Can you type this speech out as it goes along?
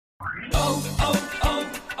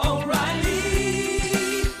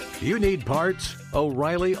O'Reilly. You need parts?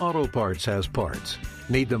 O'Reilly Auto Parts has parts.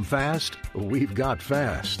 Need them fast? We've got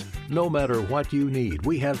fast. No matter what you need,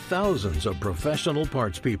 we have thousands of professional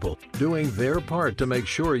parts people doing their part to make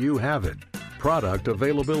sure you have it. Product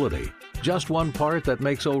availability. Just one part that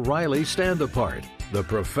makes O'Reilly stand apart. The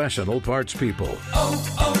professional parts people.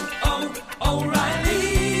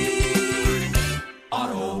 O'Reilly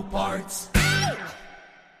Auto Parts.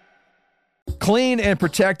 Clean and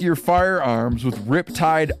protect your firearms with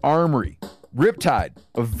Riptide Armory. Riptide,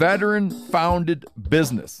 a veteran-founded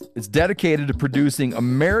business. It's dedicated to producing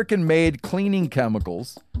American-made cleaning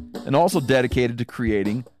chemicals and also dedicated to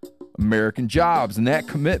creating American jobs. And that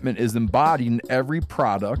commitment is embodied in every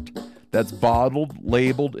product that's bottled,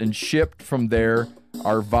 labeled, and shipped from their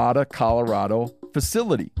Arvada, Colorado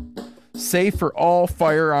facility. Safe for all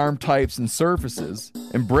firearm types and surfaces.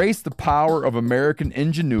 Embrace the power of American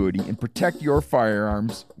ingenuity and protect your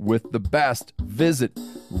firearms with the best. Visit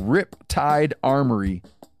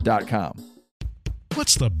RiptideArmory.com.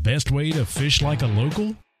 What's the best way to fish like a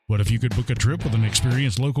local? What if you could book a trip with an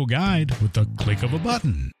experienced local guide with the click of a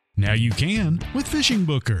button? Now you can with Fishing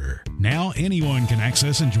Booker. Now anyone can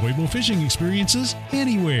access enjoyable fishing experiences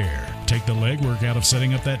anywhere. Take the legwork out of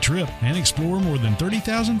setting up that trip and explore more than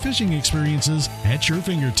 30,000 fishing experiences at your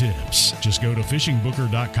fingertips. Just go to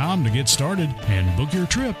fishingbooker.com to get started and book your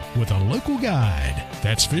trip with a local guide.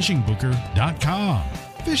 That's fishingbooker.com.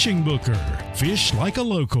 Fishing Booker. Fish like a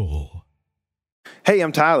local. Hey,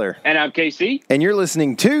 I'm Tyler. And I'm KC. And you're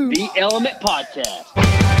listening to The Element Podcast.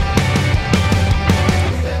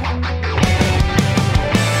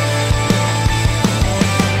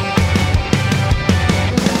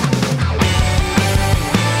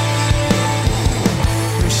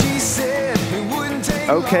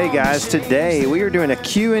 Okay, guys, today we are doing a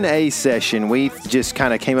Q&A session. We just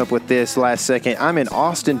kind of came up with this last second. I'm in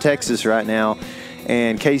Austin, Texas right now,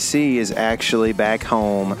 and KC is actually back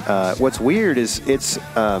home. What's weird is it's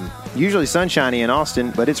usually sunshiny in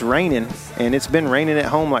Austin, but it's raining, and it's been raining at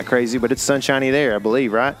home like crazy, but it's sunshiny there, I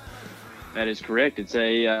believe, right? That is correct. It's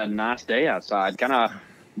a nice day outside, kind of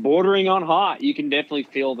bordering on hot. You can definitely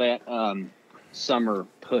feel that summer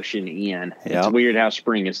pushing in. Yep. It's weird how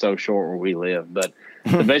spring is so short where we live, but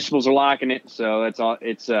the vegetables are liking it, so that's all.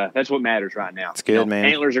 That's what matters right now. It's good, man.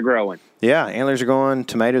 Antlers are growing. Yeah, antlers are growing.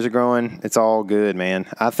 Tomatoes are growing. It's all good, man.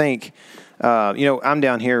 I think, I'm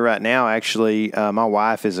down here right now. Actually, my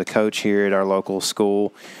wife is a coach here at our local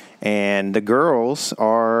school, and the girls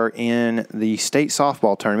are in the state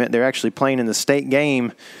softball tournament. They're actually playing in the state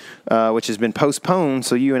game, which has been postponed.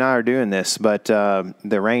 So you and I are doing this, but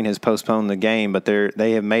the rain has postponed the game. But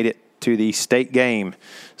they have made it to the state game,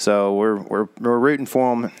 so we're rooting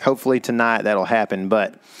for them. Hopefully tonight that'll happen.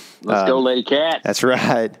 But let's go, Lady Cat. That's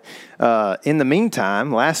right. In the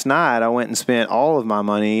meantime, last night I went and spent all of my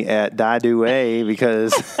money at Dai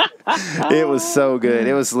because it was so good.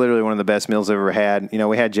 It was literally one of the best meals I've ever had. You know,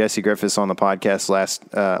 we had Jesse Griffiths on the podcast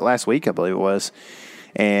last week, I believe it was,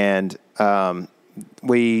 and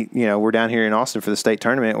we're down here in Austin for the state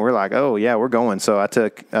tournament. And we're like, oh yeah, we're going. So I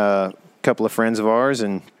took a couple of friends of ours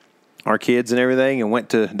and our kids and everything, and went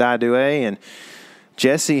to Dai, and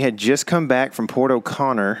Jesse had just come back from Port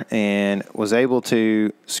O'Connor and was able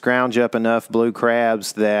to scrounge up enough blue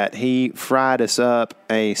crabs that he fried us up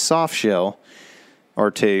a soft shell or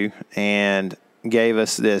two and gave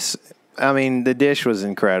us this. I mean, the dish was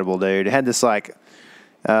incredible, dude. It had this like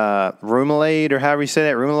remoulade, or however you say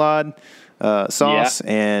that, remoulade sauce,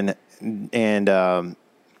 yeah, and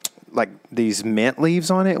like these mint leaves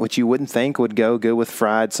on it, which you wouldn't think would go good with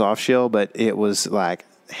fried soft shell, but it was like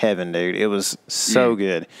heaven, dude. It was so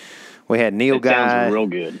good. We had Neil Guy. Sounds real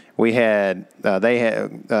good. We had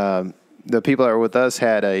the people that were with us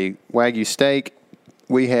had a Wagyu steak.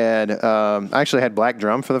 We had I actually had black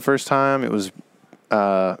drum for the first time. It was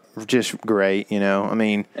just great, you know. I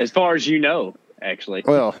mean, as far as you know, actually.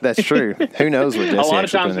 Well, that's true. Who knows what Jesse a lot of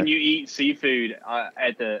actually times when you eat seafood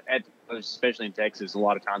especially in Texas, a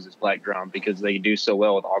lot of times it's black drum because they do so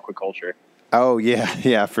well with aquaculture. Oh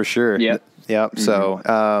yeah, for sure. Yep. Mm-hmm. So,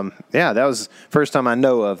 that was first time I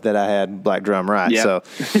know of that I had black drum right. Yep. So,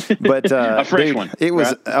 but a fresh dude, one. It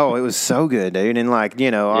was right? It was so good, dude. And like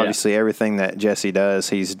obviously everything that Jesse does,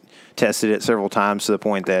 he's tested it several times to the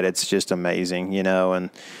point that it's just amazing, and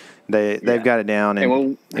they've got it down,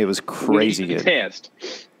 and it was crazy good. Test.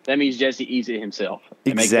 That means Jesse eats it himself.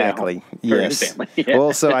 Exactly. Yes. Yeah.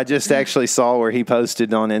 Well, so I just actually saw where he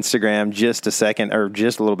posted on Instagram just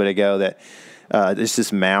a little bit ago that there's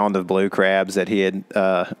this mound of blue crabs that he had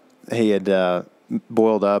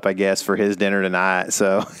boiled up, I guess, for his dinner tonight.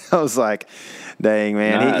 So I was like, Dang,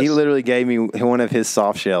 man. Nice. He literally gave me one of his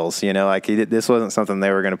soft shells, like this wasn't something they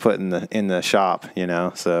were going to put in the shop,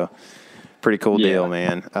 so pretty cool deal,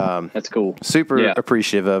 man. That's cool. Super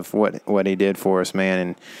appreciative of what he did for us,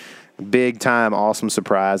 man. And big time, awesome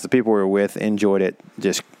surprise. The people we were with enjoyed it.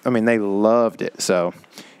 They loved it. So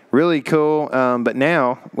really cool. But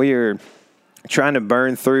now we are trying to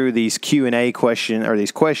burn through these Q&A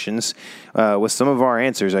questions with some of our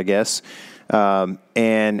answers, I guess.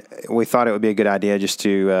 And we thought it would be a good idea just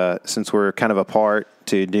to, since we're kind of apart,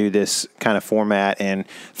 to do this kind of format, and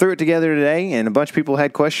threw it together today. And a bunch of people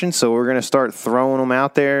had questions, so we're going to start throwing them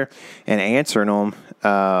out there and answering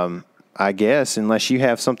them, I guess, unless you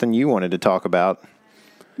have something you wanted to talk about.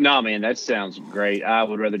 No, man, that sounds great. I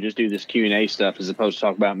would rather just do this Q&A stuff as opposed to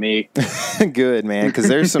talk about me. Good, man, because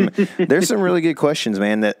there's some really good questions,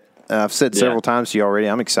 man, that I've said several times to you already.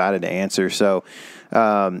 I'm excited to answer. So,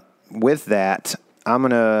 with that, I'm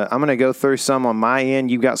gonna go through some on my end.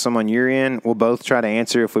 You've got some on your end. We'll both try to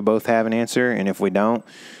answer if we both have an answer, and if we don't,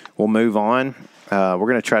 we'll move on. We're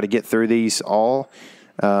gonna try to get through these all,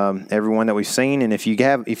 everyone that we've seen, and if you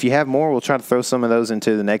have more, we'll try to throw some of those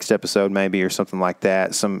into the next episode, maybe, or something like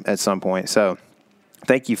that, at some point. So,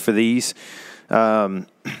 thank you for these.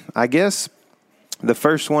 I guess the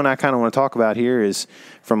first one I kind of want to talk about here is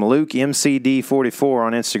from Luke MCD44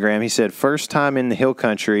 on Instagram. He said, "First time in the hill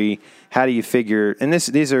country, how do you figure?" And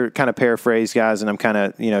these are kind of paraphrased, guys, and I'm kind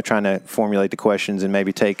of trying to formulate the questions and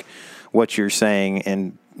maybe take what you're saying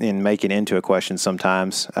and make it into a question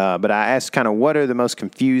sometimes. But I asked kind of what are the most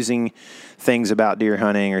confusing things about deer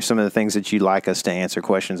hunting, or some of the things that you'd like us to answer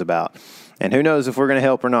questions about. And who knows if we're going to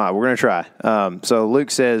help or not. We're going to try. So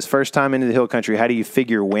Luke says, "First time into the hill country, how do you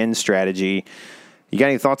figure wind strategy?" You got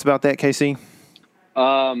any thoughts about that, Casey?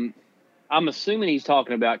 I'm assuming he's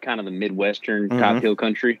talking about kind of the Midwestern type hill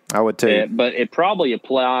country. I would too. But it probably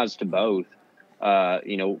applies to both,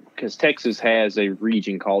 because Texas has a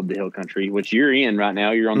region called the hill country, which you're in right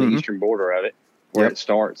now. You're on the eastern border of it, where it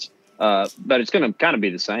starts. But it's going to kind of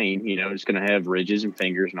be the same. It's going to have ridges and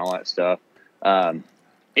fingers and all that stuff.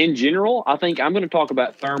 In general, I think I'm going to talk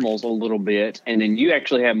about thermals a little bit, and then you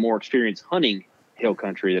actually have more experience hunting hill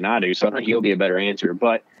country than I do, so I think you'll be a better answer.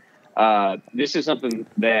 But this is something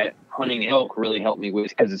that hunting elk really helped me with,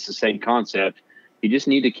 because it's the same concept. You just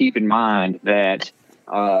need to keep in mind that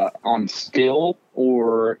on still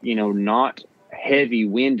or not heavy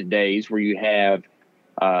wind days where you have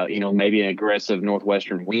maybe an aggressive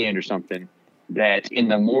northwestern wind or something, that in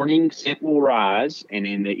the mornings it will rise and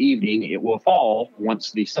in the evening it will fall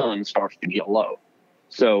once the sun starts to get low.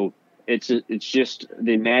 So it's just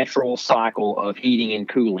the natural cycle of heating and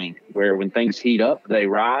cooling, where when things heat up, they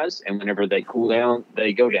rise, and whenever they cool down,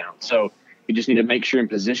 they go down. So you just need to make sure and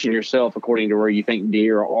position yourself according to where you think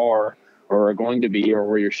deer are going to be, or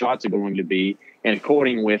where your shots are going to be, and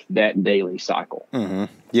according with that daily cycle. Mm-hmm.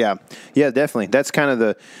 Yeah, definitely. That's kind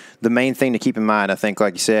of the main thing to keep in mind, I think,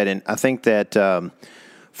 like you said. And I think that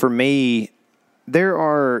for me, there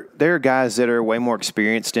are guys that are way more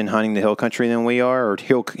experienced in hunting the hill country than we are, or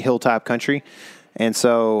hill type country. And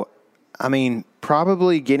so,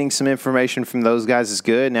 probably getting some information from those guys is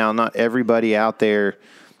good. Now, not everybody out there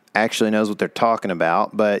actually knows what they're talking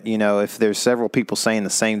about, but if there's several people saying the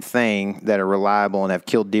same thing that are reliable and have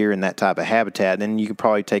killed deer in that type of habitat, then you could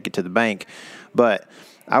probably take it to the bank. But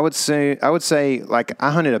I would say like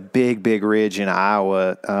I hunted a big ridge in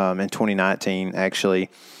Iowa in 2019 actually,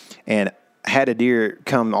 and had a deer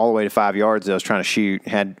come all the way to 5 yards that I was trying to shoot.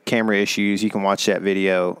 Had camera issues. You can watch that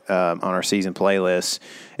video on our season playlist.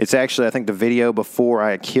 It's actually, I think, the video before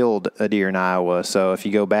I killed a deer in Iowa. So if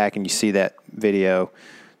you go back and you see that video,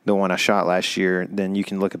 the one I shot last year, then you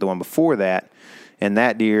can look at the one before that. And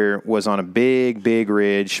that deer was on a big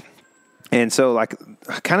ridge. And so, like,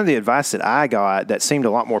 kind of the advice that I got that seemed a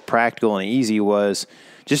lot more practical and easy was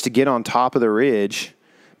just to get on top of the ridge.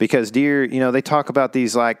 Because deer, they talk about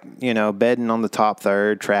these, like, bedding on the top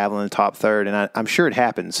third, traveling the top third, and I'm sure it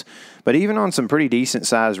happens. But even on some pretty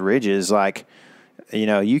decent-sized ridges, like,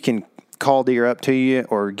 you can call deer up to you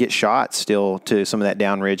or get shots still to some of that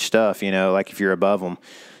down ridge stuff, like if you're above them.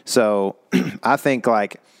 So I think,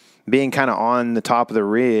 like, being kind of on the top of the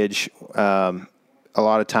ridge, a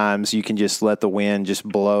lot of times you can just let the wind just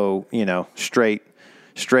blow, straight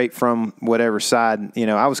from whatever side.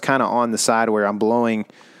 I was kind of on the side where I'm blowing.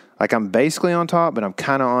 Like, I'm basically on top, but I'm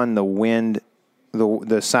kind of on the wind,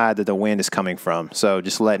 the side that the wind is coming from. So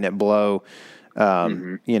just letting it blow,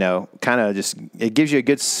 kind of just, it gives you a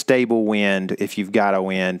good stable wind if you've got a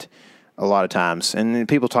wind a lot of times. And then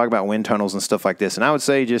people talk about wind tunnels and stuff like this. And I would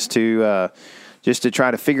say just to just to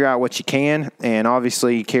try to figure out what you can, and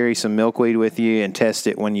obviously carry some milkweed with you and test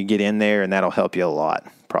it when you get in there, and that'll help you a lot,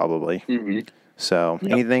 probably. Mm-hmm. So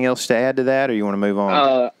anything else to add to that, or you want to move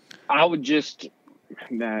on? I would just,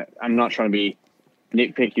 I'm not trying to be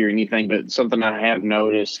nitpicky or anything, but something I have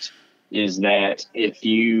noticed is that if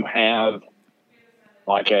you have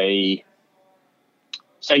like say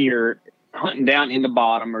you're hunting down in the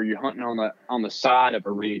bottom, or you're hunting on the side of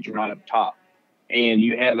a ridge right up top, and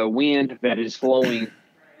you have a wind that is flowing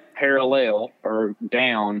parallel or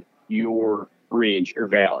down your ridge or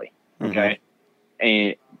valley, okay? Mm-hmm.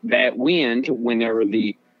 And that wind, whenever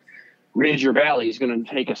the ridge or valley is going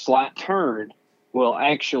to take a slight turn, will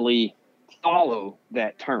actually follow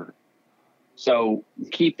that turn. So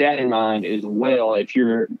keep that in mind as well. If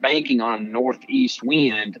you're banking on a northeast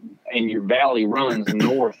wind and your valley runs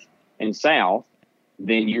north and south,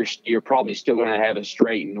 then you're probably still going to have a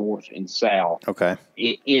straight north and south. Okay.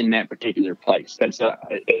 In that particular place. That's the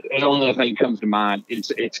only other thing that comes to mind.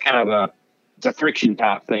 It's kind of a friction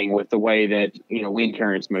type thing with the way that wind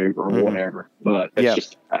currents move or whatever. But that's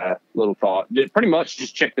just a little thought. Pretty much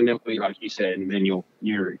just check the milkweed like you said, and then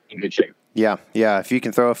you're in good shape. Yeah. If you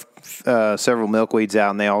can throw several milkweeds out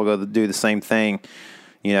and they all go do the same thing,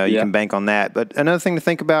 you can bank on that. But another thing to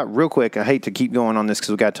think about real quick, I hate to keep going on this because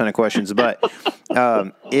we've got a ton of questions, but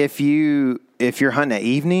if you're hunting at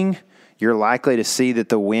evening, you're likely to see that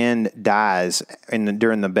the wind dies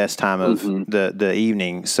during the best time of the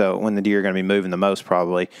evening. So when the deer are going to be moving the most,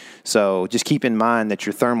 probably. So just keep in mind that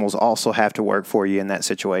your thermals also have to work for you in that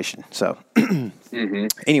situation. So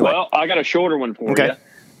anyway. Well, I got a shorter one for you.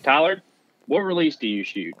 Tyler, what release do you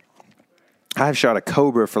shoot? I've shot a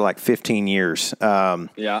Cobra for like 15 years.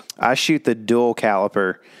 I shoot the dual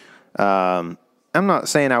caliper. I'm not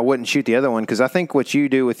saying I wouldn't shoot the other one because I think what you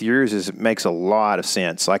do with yours makes a lot of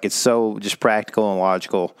sense. Like it's so just practical and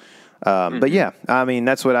logical. But yeah, I mean,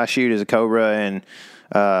 that's what I shoot as a Cobra, and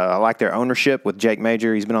I like their ownership with Jake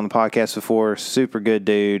Major. He's been on the podcast before. Super good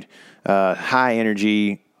dude. High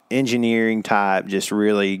energy, engineering type, just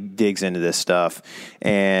really digs into this stuff.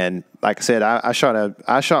 And like I said, I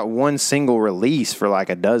shot one single release for like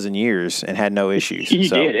a dozen years and had no issues. You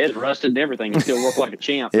did. It rusted and everything. It still worked like a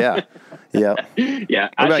champ. Yeah.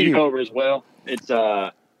 I shoot Cobra as well. It's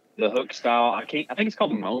the hook style. I think it's called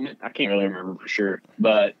the Moment. I can't really remember for sure,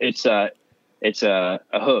 but it's a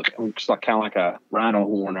hook. It's like kind of like a rhino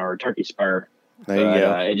horn or a turkey spur. There you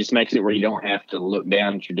go. It just makes it where you don't have to look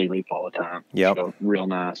down at your dead leaf all the time. Yeah. So real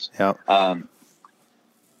nice. Yep.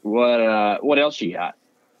 What else you got?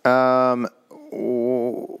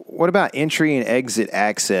 What about entry and exit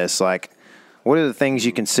access? Like, what are the things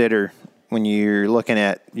you consider when you're looking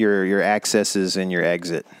at your accesses and your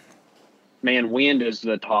exit? Man, wind is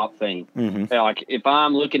the top thing. Mm-hmm. Like, if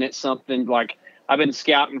I'm looking at something, like I've been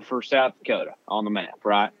scouting for South Dakota on the map,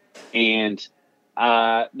 right? And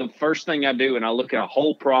the first thing I do when I look at a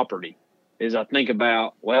whole property is I think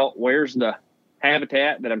about, well, where's the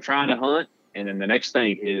habitat that I'm trying to hunt? And then the next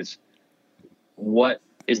thing is, what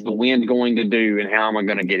is the wind going to do and how am I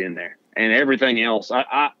going to get in there? And everything else,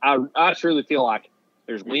 I truly feel like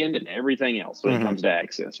there's wind and everything else when it comes to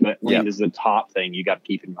access. But wind is the top thing you got to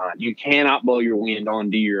keep in mind. You cannot blow your wind on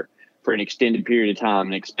deer for an extended period of time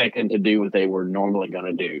and expect them to do what they were normally going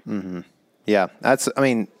to do. Mm-hmm. Yeah,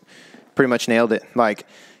 pretty much nailed it. Like,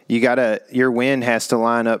 your wind has to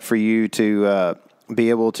line up for you to be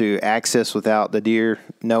able to access without the deer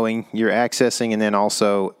knowing you're accessing, and then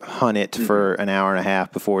also hunt it for an hour and a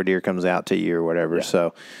half before a deer comes out to you or whatever. Yeah.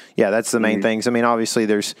 So, yeah, that's the main things. I mean, obviously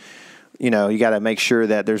there's, you got to make sure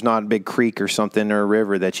that there's not a big creek or something or a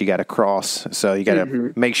river that you got to cross. So you got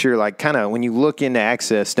to make sure, like, kind of when you look into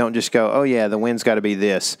access, don't just go, oh yeah, the wind's got to be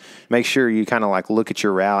this. Make sure you kind of like look at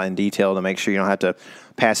your route in detail to make sure you don't have to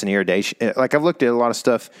pass an irrigation. Like, I've looked at a lot of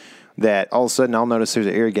stuff that all of a sudden I'll notice there's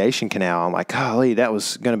an irrigation canal. I'm like, golly, that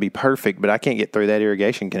was going to be perfect, but I can't get through that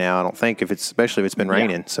irrigation canal, I don't think, especially if it's been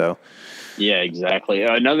raining. So, yeah, exactly.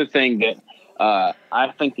 Another thing that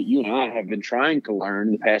I think that you and I have been trying to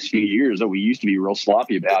learn the past few years that we used to be real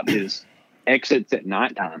sloppy about is exits at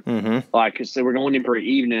nighttime. Mm-hmm. Like, so we're going in for an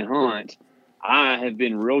evening hunt. I have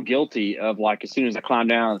been real guilty of, like, as soon as I climb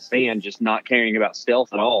down on the stand, just not caring about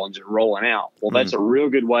stealth at all and just rolling out. Well, that's a real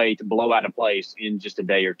good way to blow out a place in just a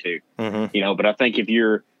day or two. Mm-hmm. But I think if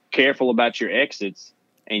you're careful about your exits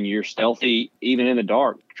and you're stealthy, even in the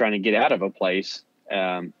dark, trying to get out of a place,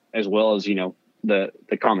 as well as, the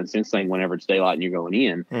common sense thing whenever it's daylight and you're going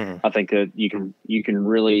in, I think that you can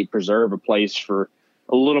really preserve a place for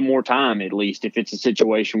a little more time, at least if it's a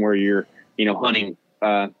situation where you're, hunting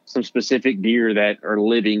some specific deer that are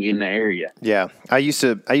living in the area. Yeah, I used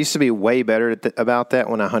to be way better about that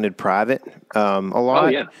when I hunted private a lot. Oh,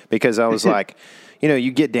 yeah. Because I was like,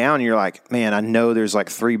 you get down and you're like, man, I know there's like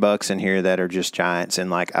 3 bucks in here that are just giants, and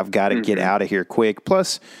like I've got to get out of here quick.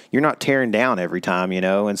 Plus, you're not tearing down every time,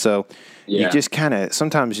 and so you just kind of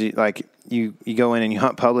sometimes you go in and you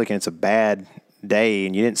hunt public and it's a bad day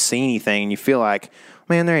and you didn't see anything and you feel like,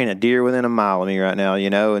 man, there ain't a deer within a mile of me right now,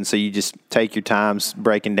 and so you just take your times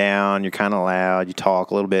breaking down. You're kind of loud. You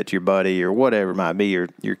talk a little bit to your buddy or whatever it might be. You're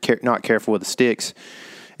not careful with the sticks,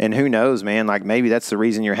 and who knows, man? Like maybe that's the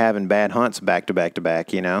reason you're having bad hunts back to back to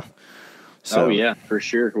back. So, oh yeah, for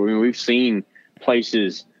sure. I mean, we've seen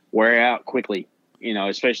places wear out quickly.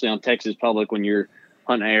 Especially on Texas public when you're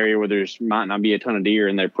hunting an area where there's might not be a ton of deer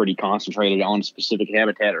and they're pretty concentrated on a specific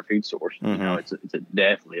habitat or food source. It's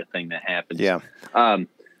definitely a thing that happens. Yeah.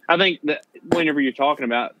 I think that whenever you're talking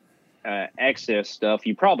about access stuff,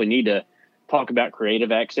 you probably need to talk about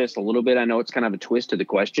creative access a little bit. I know it's kind of a twist to the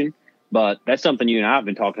question, but that's something you and I have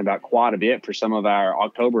been talking about quite a bit for some of our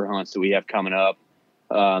October hunts that we have coming up,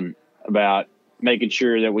 about making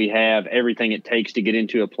sure that we have everything it takes to get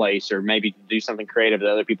into a place, or maybe do something creative that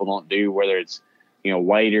other people don't do, whether it's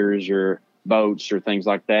waders or boats or things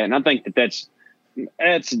like that. And I think that's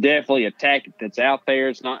definitely a tactic that's out there.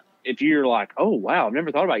 It's not, if you're like, oh wow, I've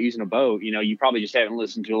never thought about using a boat, you probably just haven't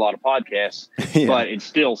listened to a lot of podcasts. But it's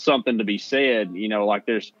still something to be said. Like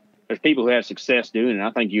there's people who have success doing it.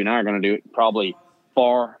 I think you and I are going to do it probably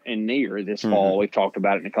far and near this fall. We've talked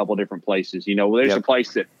about it in a couple of different places. There's a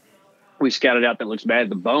place that we scouted out that looks bad at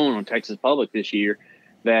the bone on Texas Public this year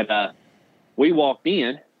that we walked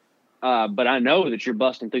in. But I know that you're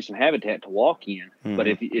busting through some habitat to walk in. But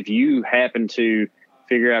if you happen to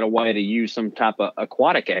figure out a way to use some type of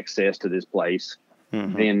aquatic access to this place,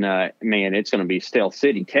 then, man, it's going to be Stealth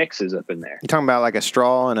City, Texas up in there. You talking about like a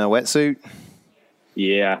straw and a wetsuit?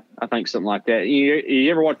 Yeah, I think something like that. You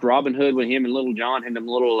ever watched Robin Hood when him and Little John had them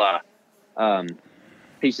little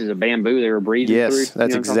pieces of bamboo they were breathing through? Yes,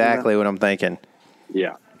 that's exactly what I'm thinking.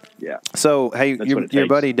 Yeah. Yeah. So, hey, your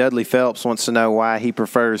buddy Dudley Phelps wants to know why he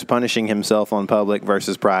prefers punishing himself on public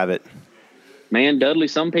versus private. Man, Dudley,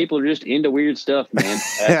 some people are just into weird stuff, man.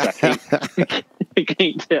 I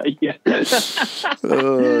can't tell you.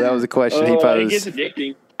 That was a question he posed. It gets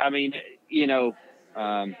addicting. I mean, you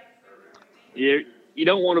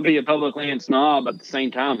don't want to be a public land snob, but at the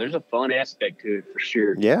same time, there's a fun aspect to it for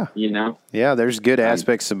sure. Yeah. Yeah, there's good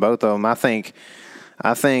aspects to both of them. I think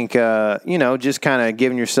just kind of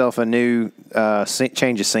giving yourself a new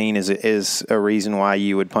change of scene is a reason why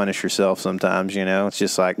you would punish yourself sometimes. It's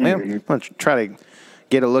just like, man, I'm going to try to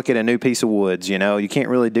get a look at a new piece of woods. You can't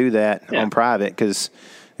really do that on private because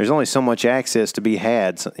there's only so much access to be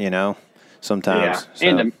had, sometimes.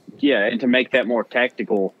 Yeah. So. And to make that more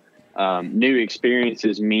tactical, new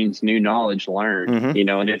experiences means new knowledge learned,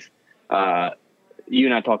 and if you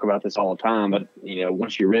and I talk about this all the time, but,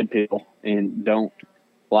 once you red pill and don't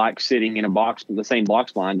like sitting in the same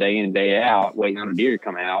box blind day in and day out, waiting on a deer to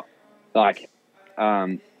come out, like,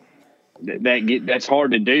 that's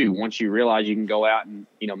hard to do once you realize you can go out and,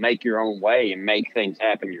 make your own way and make things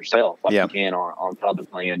happen yourself like you can on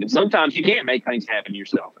public land. And sometimes you can't make things happen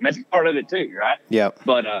yourself. And that's part of it too, right? Yeah.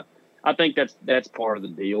 But, I think that's part of the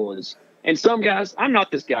deal and some guys, I'm not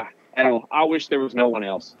this guy at all. I wish there was no one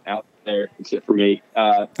else out there except for me.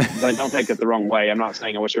 But don't take that the wrong way. I'm not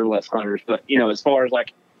saying I wish there were less hunters, but as far as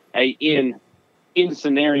like in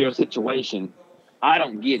scenario situation, I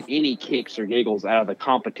don't get any kicks or giggles out of the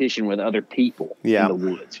competition with other people in the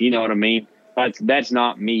woods. You know what I mean? That's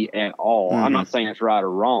not me at all. I'm not saying it's right or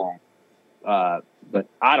wrong, but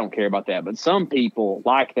I don't care about that. But some people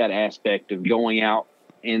like that aspect of going out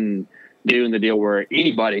and doing the deal where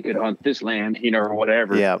anybody could hunt this land, or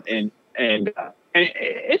whatever. Yeah. And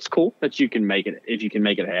it's cool that you can make it, if you can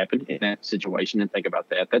make it happen in that situation and think about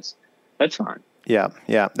that. That's fine. Yeah.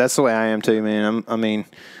 Yeah. That's the way I am too, man.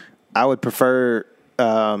 I would prefer,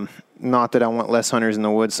 not that I want less hunters in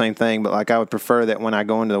the woods, same thing, but like I would prefer that when I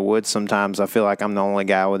go into the woods, sometimes I feel like I'm the only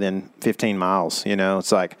guy within 15 miles,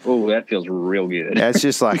 it's like, oh, that feels real good. That's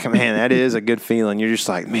just like, man, that is a good feeling. You're just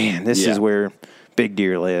like, man, this is where big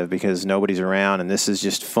deer live because nobody's around and this is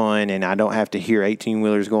just fun and I don't have to hear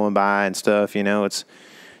 18-wheelers going by and stuff, it's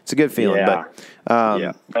a good feeling. Yeah.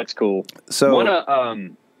 But that's cool. So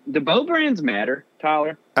do bow brands matter,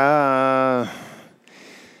 Tyler?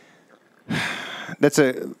 That's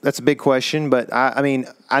a big question, but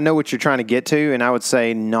I know what you're trying to get to, and I would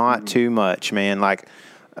say not too much, man. Like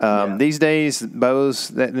these days,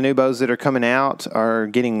 the new bows that are coming out are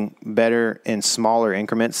getting better in smaller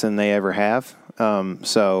increments than they ever have.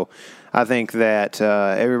 So I think that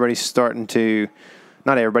everybody's starting to,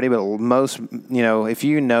 not everybody, but most, if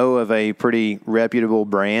you know of a pretty reputable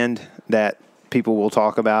brand that people will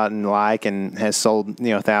talk about and like and has sold,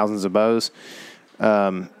 thousands of bows,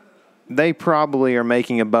 they probably are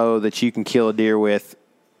making a bow that you can kill a deer with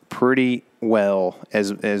pretty well,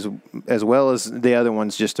 as well as the other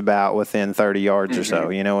ones, just about within 30 yards or so.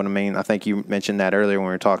 You know what I mean? I think you mentioned that earlier when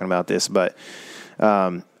we were talking about this, but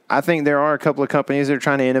I think there are a couple of companies that are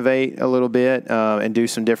trying to innovate a little bit and do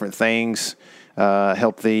some different things,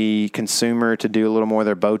 help the consumer to do a little more of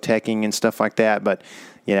their bow teching and stuff like that. But,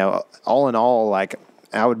 all in all, like,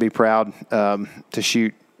 I would be proud to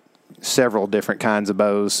shoot several different kinds of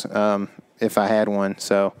bows if I had one.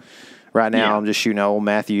 So right now I'm just shooting an old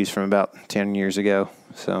Matthews from about 10 years ago.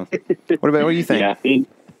 So what do you think? Yeah.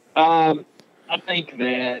 I think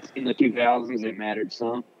that in the 2000s it mattered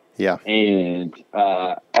some. Yeah. And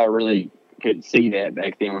I really could see that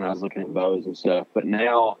back then when I was looking at bows and stuff. But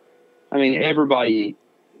now, I mean, everybody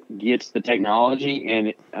gets the technology,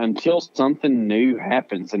 and until something new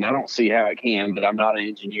happens, and I don't see how it can, but I'm not an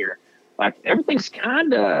engineer, like, everything's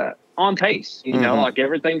kind of on pace, like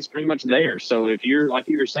everything's pretty much there. So if you're, like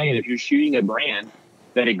you were saying, if you're shooting a brand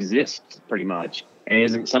that exists pretty much and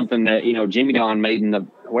isn't something that, Jimmy Don made in the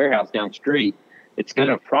warehouse down the street, it's going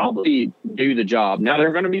to probably do the job. Now, there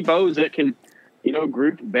are going to be bows that can,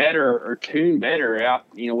 group better or tune better out,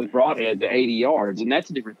 with broadhead to 80 yards, and that's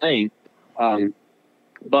a different thing.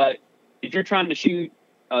 But if you're trying to shoot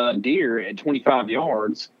a deer at 25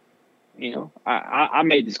 yards, I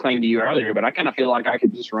made this claim to you earlier, but I kind of feel like I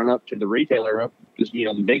could just run up to the retailer,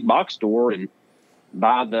 the big box store, and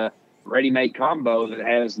buy the ready-made combo that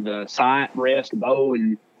has the sight, rest, bow,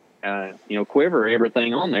 and quiver,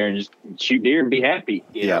 everything on there, and just shoot deer and be happy.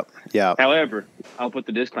 Yeah. However, I'll put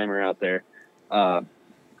the disclaimer out there.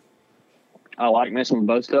 I like messing with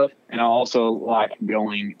bow stuff, and I also like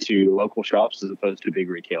going to local shops as opposed to big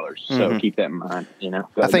retailers. So keep that in mind.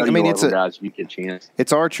 I think, it's guys, if you get a chance.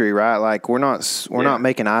 It's archery, right? Like, we're not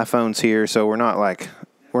making iPhones here, so we're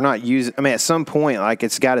not using. I mean, at some point, like,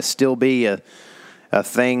 it's got to still be a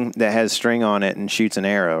thing that has string on it and shoots an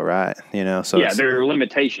arrow, right? So there are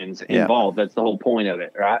limitations involved. That's the whole point of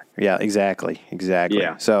it, right? Yeah, exactly.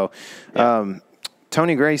 Yeah. So,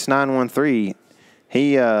 Tony Grace 913.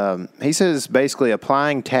 He says basically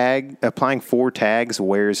applying 4 tags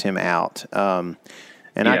wears him out. I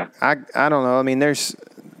don't know. I mean,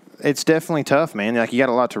 it's definitely tough, man. Like, you got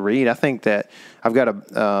a lot to read. I think that I've got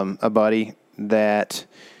a buddy that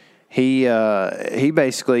he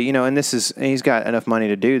basically, and he's got enough money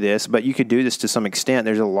to do this, but you could do this to some extent.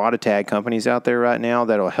 There's a lot of tag companies out there right now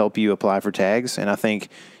that'll help you apply for tags. And I think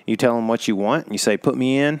you tell them what you want and you say, put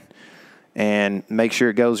me in, and make sure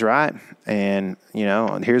it goes right. And,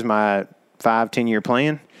 here's my 5-10 year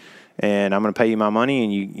plan, and I'm going to pay you my money,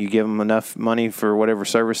 and you give them enough money for whatever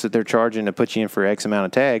service that they're charging to put you in for X amount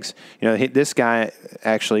of tags. This guy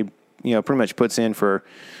actually, pretty much puts in for,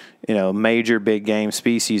 major big game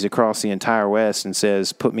species across the entire West and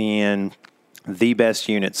says, put me in the best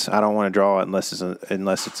units. I don't want to draw it unless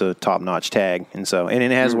it's a top notch tag. And so, and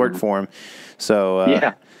it has worked for him.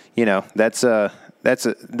 So,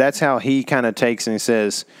 that's how he kind of takes, and he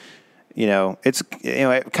says, it's,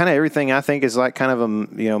 kind of everything I think is like kind of a,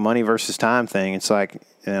 money versus time thing. It's like,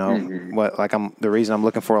 the reason I'm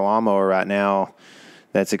looking for a lawnmower right now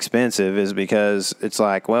that's expensive is because it's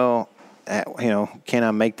like, well, can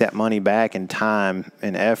I make that money back in time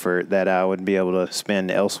and effort that I would be able to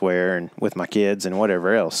spend elsewhere and with my kids and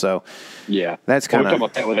whatever else. So that's kind of, we talked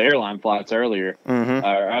about that with airline flights earlier.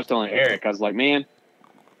 I was telling Eric, I was like, man,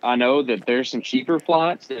 I know that there's some cheaper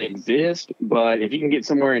flights that exist, but if you can get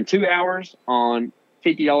somewhere in 2 hours on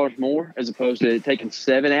 $50 more, as opposed to taking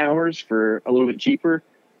 7 hours for a little bit cheaper,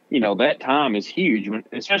 that time is huge,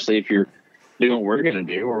 especially if you're doing what we're going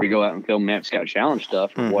to do, or we go out and film Map Scout Challenge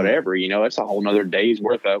stuff or whatever. It's a whole nother day's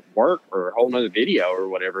worth of work or a whole nother video or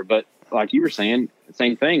whatever. But like you were saying,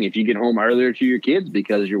 same thing. If you get home earlier to your kids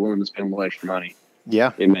because you're willing to spend a little extra money,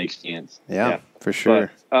 it makes sense. Yeah, for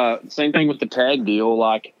sure. But, same thing with the tag deal.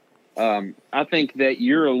 Like, I think that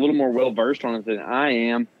you're a little more well versed on it than I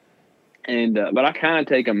am, and but I kind of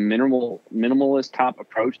take a minimalist type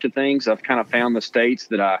approach to things. I've kind of found the states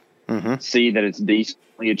that I see that it's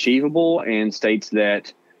decently achievable, and states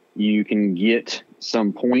that you can get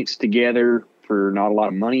some points together for not a lot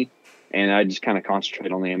of money, and I just kind of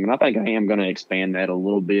concentrate on them. And I think I am going to expand that a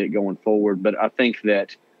little bit going forward. But I think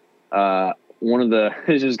that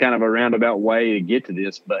this is kind of a roundabout way to get to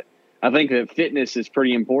this, but I think that fitness is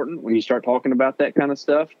pretty important when you start talking about that kind of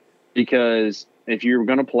stuff, because if you're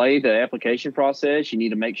going to play the application process, you need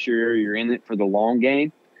to make sure you're in it for the long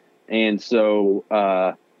game. And so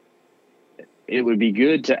it would be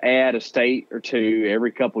good to add a state or two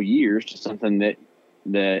every couple years to something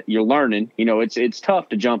that you're learning. You know, it's tough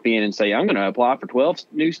to jump in and say, I'm going to apply for 12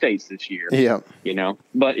 new states this year. Yeah. You know,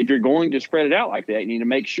 but if you're going to spread it out like that, you need to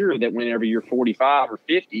make sure that whenever you're 45 or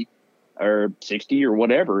 50 or 60 or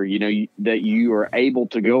whatever, you know, that you are able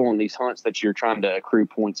to go on these hunts that you're trying to accrue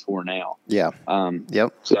points for now. Yeah.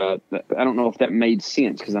 Yep. So I don't know if that made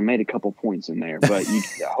sense, because I made a couple points in there, but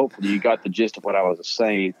hopefully you got the gist of what I was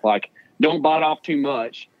saying. Like, don't bite off too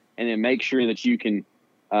much, and then make sure that you can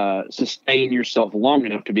sustain yourself long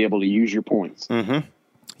enough to be able to use your points. Mm-hmm.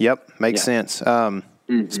 Yep. Makes sense.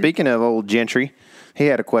 Speaking of old Gentry, he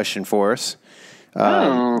had a question for us.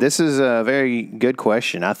 This is a very good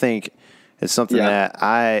question. I think it's something that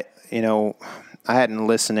I hadn't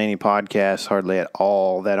listened to any podcasts hardly at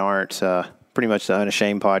all that aren't pretty much the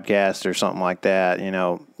Unashamed podcast or something like that, you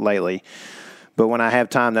know, lately. But when I have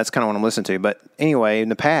time, that's kind of what I'm listening to. But anyway, in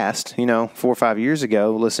the past, 4 or 5 years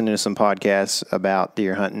ago, listening to some podcasts about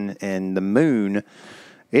deer hunting and the moon,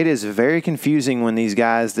 it is very confusing when these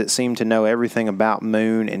guys that seem to know everything about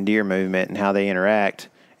moon and deer movement and how they interact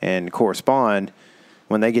and correspond,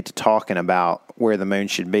 when they get to talking about where the moon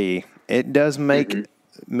should be, it does make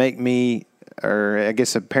me, or I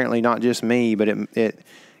guess apparently not just me, but it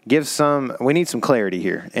gives we need some clarity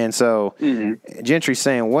here. And so Gentry's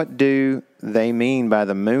saying, what do they mean by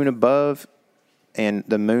the moon above and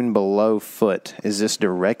the moon below foot? Is this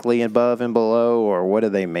directly above and below, or what do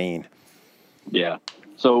they mean? Yeah.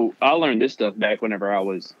 So I learned this stuff back whenever I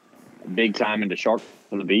was big time into shark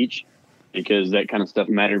on the beach, because that kind of stuff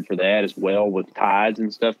mattered for that as well with tides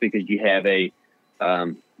and stuff, because you have a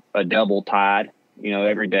double tide,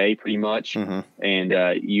 every day pretty much.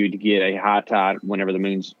 And you'd get a high tide whenever the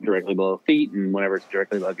moon's directly below feet and whenever it's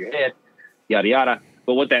directly above your head, yada, yada.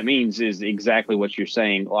 But what that means is exactly what you're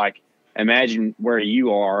saying. Like, imagine where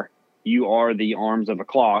you are the arms of a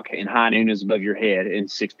clock, and high noon is above your head and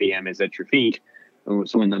 6 p.m. is at your feet.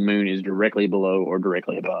 So when the moon is directly below or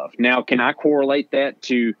directly above. Now, can I correlate that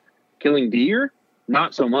to killing deer?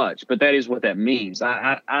 Not so much, but that is what that means.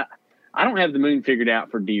 I don't have the moon figured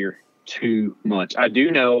out for deer too much. I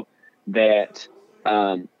do know that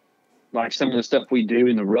like some of the stuff we do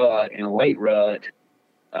in the rut, in a late rut,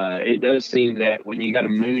 it does seem that when you got a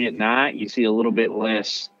moon at night, you see a little bit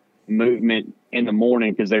less movement in the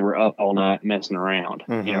morning because they were up all night messing around,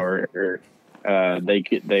 or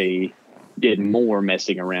they did more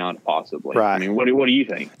messing around possibly. Right. I mean, what do you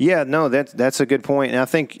think? Yeah, no, that's a good point. And I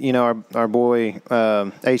think, our boy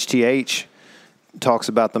HTH talks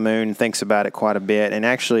about the moon and thinks about it quite a bit. And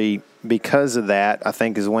actually, because of that, I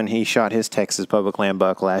think is when he shot his Texas public land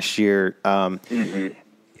buck last year.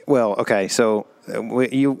 Well, okay, so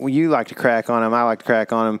you like to crack on him. I like to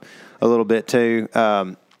crack on him a little bit too.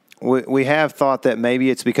 We have thought that maybe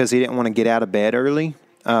it's because he didn't want to get out of bed early.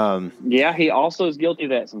 Yeah, he also is guilty of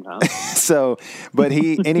that sometimes. But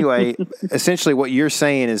anyway, essentially what you're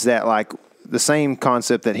saying is that, like, the same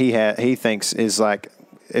concept that he thinks is like,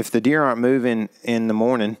 if the deer aren't moving in the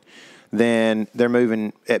morning, then they're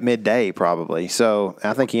moving at midday probably. So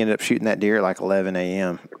I think he ended up shooting that deer at like 11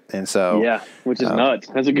 a.m. And so, yeah, which is nuts.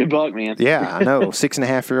 That's a good buck, man. Yeah, I know.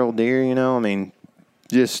 6.5-year-old deer, I mean,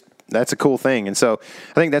 just, that's a cool thing. And so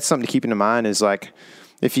I think that's something to keep in mind is, like,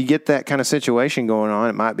 if you get that kind of situation going on,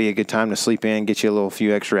 it might be a good time to sleep in, get you a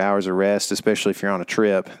few extra hours of rest, especially if you're on a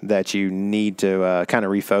trip that you need to kind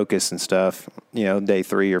of refocus and stuff, day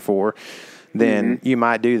 3 or 4. Then you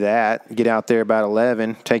might do that, get out there about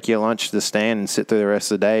 11, take you a lunch to the stand and sit through the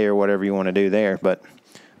rest of the day or whatever you want to do there. But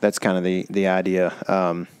that's kind of the idea.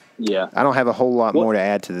 Yeah. I don't have a whole lot more to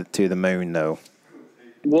add to the moon, though.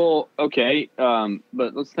 Well, okay,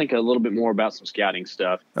 but let's think a little bit more about some scouting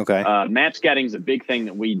stuff. Okay. Map scouting is a big thing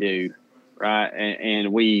that we do, right?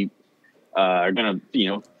 And we are going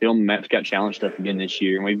to, film the Map Scout Challenge stuff again this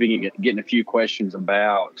year. And we've been getting a few questions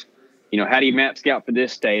about, how do you map scout for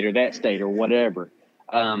this state or that state or whatever?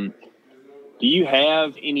 Do you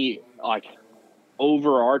have any, like,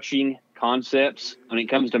 overarching concepts when it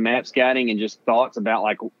comes to map scouting and just thoughts about,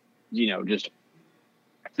 like, just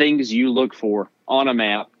things you look for on a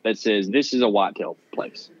map that says this is a whitetail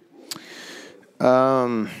place?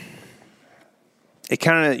 It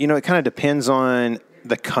kind of depends on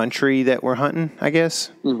the country that we're hunting, I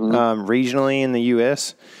guess. Regionally in the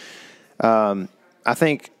U.S. I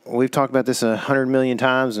think we've talked about this 100 million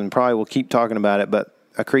times and probably will keep talking about it, but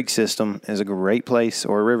a creek system is a great place,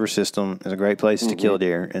 or a river system is a great place to kill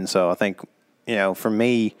deer. And so I think, for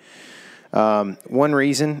me, one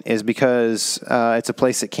reason is because it's a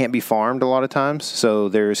place that can't be farmed a lot of times, so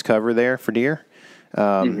there's cover there for deer.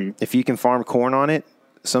 If you can farm corn on it,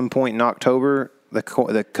 some point in October,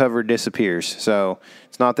 the cover disappears. So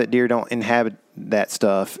it's not that deer don't inhabit that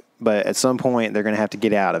stuff, but at some point they're going to have to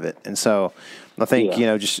get out of it. And so I think,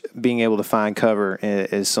 just being able to find cover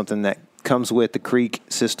is something that comes with the creek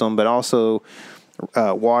system, but also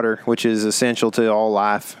water, which is essential to all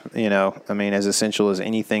life, as essential as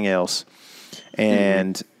anything else.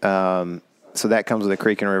 And so that comes with the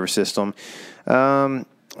creek and river system.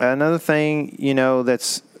 Another thing,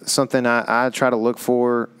 that's something I try to look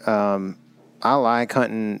for. I like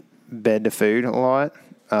hunting bed to food a lot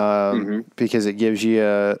because it gives you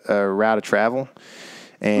a route of travel.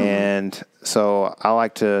 And so I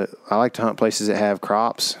like to hunt places that have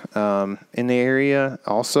crops in the area.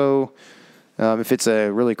 Also, if it's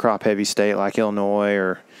a really crop heavy state like Illinois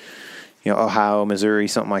or Ohio, Missouri,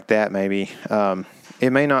 something like that, maybe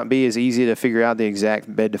it may not be as easy to figure out the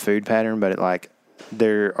exact bed to food pattern, but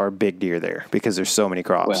there are big deer there because there's so many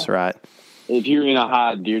crops, right? If you're in a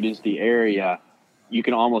high deer density area, you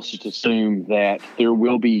can almost just assume that there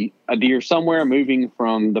will be a deer somewhere moving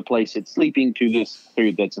from the place it's sleeping to this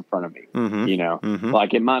food that's in front of me.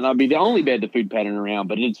 Like it might not be the only bed to food pattern around,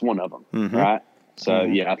 but it's one of them, right? So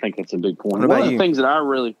I think that's a big point. One of the things that I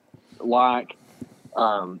really like,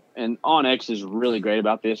 and Onyx is really great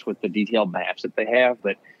about this with the detailed maps that they have,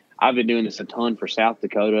 but I've been doing this a ton for South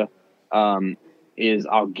Dakota, is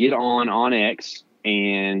I'll get on Onyx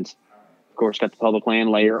and of course got the public land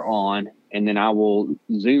layer on, and then I will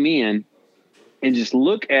zoom in and just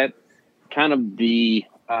look at kind of the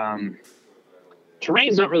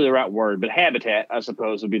terrain's not really the right word, but habitat, I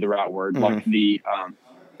suppose, would be the right word, like the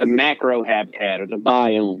macro habitat or the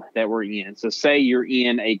biome that we're in. So say you're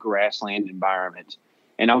in a grassland environment,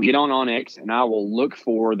 and I'll get on Onyx and I will look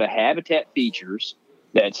for the habitat features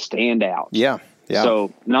that stand out. Yeah.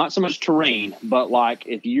 So not so much terrain, but like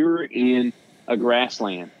if you're in a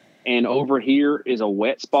grassland and over here is a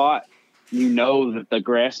wet spot, that the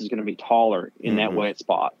grass is going to be taller in that wet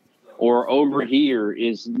spot. Or over here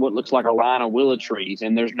is what looks like a line of willow trees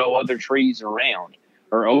and there's no other trees around.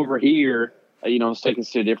 Or over here, let's take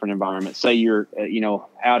us to a different environment. Say you're,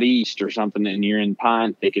 out east or something and you're in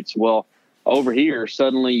pine thickets. Well, over here,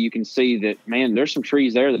 suddenly you can see that, man, there's some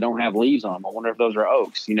trees there that don't have leaves on them. I wonder if those are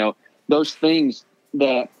oaks. Those things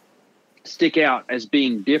that stick out as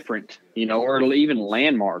being different, or even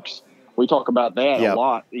landmarks. We talk about that a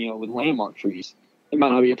lot, with landmark trees. It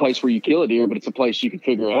might not be a place where you kill a deer, but it's a place you can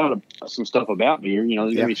figure out some stuff about deer. There's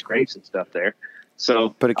going to be scrapes and stuff there. So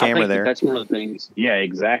put a camera there. That's one of the things. Yeah,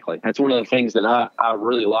 exactly. That's one of the things that I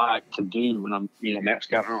really like to do when I'm, map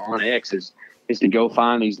scouting on X is to go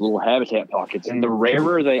find these little habitat pockets. And the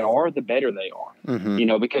rarer they are, the better they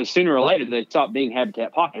are. Because sooner or later they stop being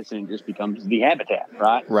habitat pockets and it just becomes the habitat,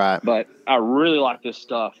 right? Right. But I really like this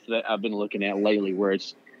stuff that I've been looking at lately where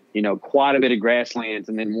it's, quite a bit of grasslands,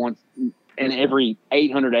 and then once in every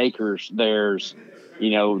 800 acres, there's,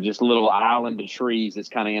 just a little island of trees that's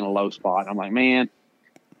kind of in a low spot. I'm like, man,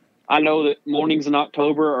 I know that mornings in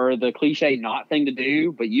October are the cliche not thing to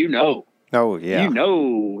do, but oh yeah,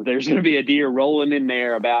 there's going to be a deer rolling in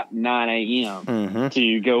there about 9 a.m.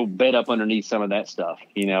 To go bed up underneath some of that stuff,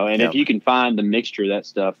 and if you can find the mixture of that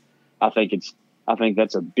stuff, I think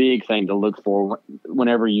that's a big thing to look for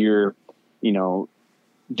whenever you're,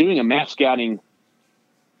 doing a map scouting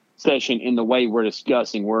session in the way we're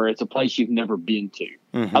discussing, where it's a place you've never been to.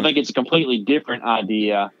 I think it's a completely different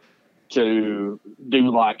idea to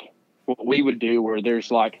do like what we would do, where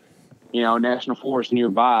there's like, national forest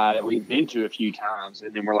nearby that we've been to a few times.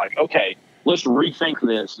 And then we're like, okay, let's rethink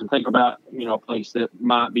this and think about, a place that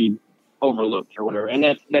might be overlooked or whatever.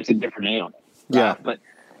 And that's a different animal. Right? Yeah. But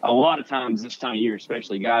a lot of times this time of year,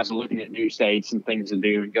 especially, guys are looking at new states and things to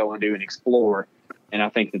do and go and do and explore. And I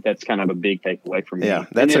think that's kind of a big takeaway from me. Yeah,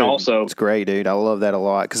 it's great, dude. I love that a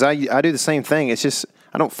lot because I do the same thing. It's just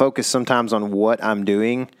I don't focus sometimes on what I'm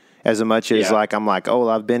doing as much as I'm like, oh,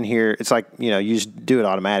 I've been here. It's like, you just do it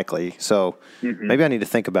automatically. So maybe I need to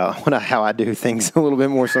think about how I do things a little bit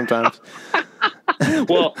more sometimes.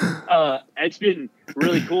 Well, it's been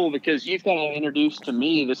really cool because you've kind of introduced to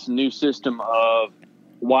me this new system of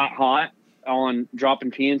white hot on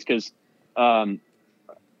dropping pins because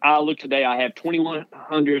I looked today. I have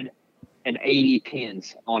 2,180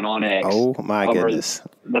 pins on Onyx. Oh my goodness!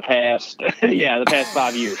 The past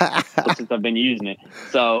 5 years since I've been using it.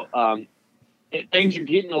 So things are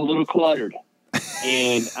getting a little cluttered,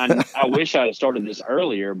 and I wish I had started this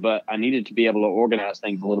earlier, but I needed to be able to organize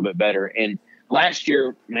things a little bit better. And last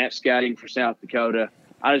year, map scouting for South Dakota,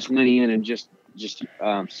 I just went in and just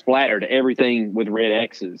splattered everything with red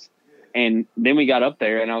X's. And then we got up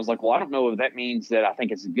there, and I was like, well, I don't know if that means that I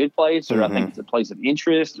think it's a good place, or I think it's a place of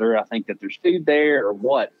interest, or I think that there's food there, or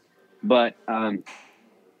what. But,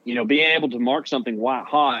 being able to mark something white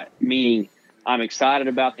hot, meaning I'm excited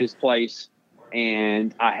about this place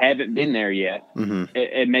and I haven't been there yet,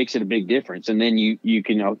 it makes it a big difference. And then you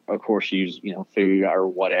can, of course, use, food or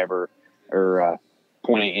whatever, or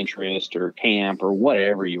point of interest or camp or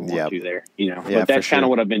whatever you want to there, but that's kind of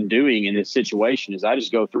what I've been doing in this situation is I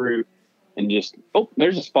just go through and just,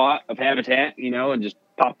 there's a spot of habitat, and just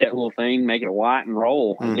pop that little thing, make it a white and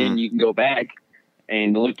roll. And then you can go back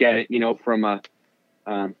and look at it, from a,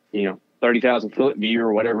 30,000 foot view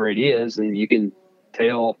or whatever it is. And you can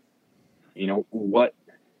tell,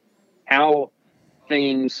 how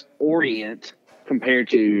things orient compared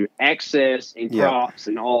to access and crops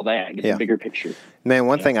and all that. Get the bigger picture. Man,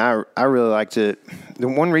 one thing I really like to, the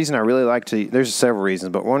one reason I really like to, there's several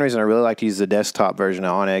reasons, but one reason I really like to use the desktop version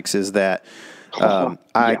of Onyx is that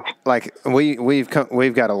we've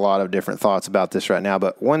got a lot of different thoughts about this right now,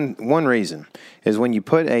 but one reason is when you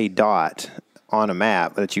put a dot on a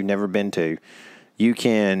map that you've never been to, you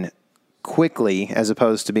can quickly, as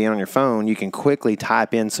opposed to being on your phone, you can quickly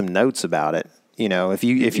type in some notes about it. If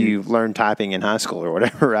you learned typing in high school or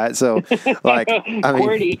whatever, right? So, like, I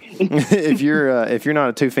mean, if you're not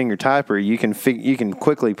a 2-finger typer, you can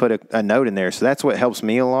quickly put a note in there. So that's what helps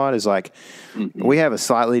me a lot. Is like we have a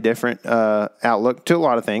slightly different outlook to a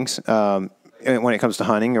lot of things when it comes to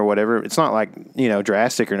hunting or whatever. It's not like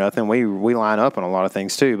drastic or nothing. We line up on a lot of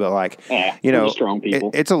things too, but like strong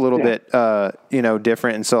people. It's a little bit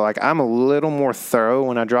different. And so like I'm a little more thorough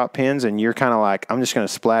when I drop pins, and you're kind of like, I'm just going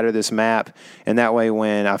to splatter this map, and that way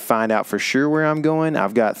when I find out for sure where I'm going,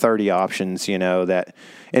 I've got 30 options. That,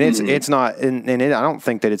 and it's not, and I don't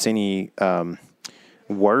think that it's any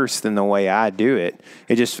worse than the way I do it.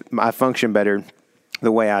 It just, I function better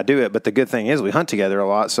the way I do it. But the good thing is we hunt together a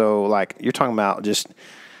lot. So like you're talking about just,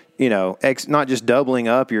 not just doubling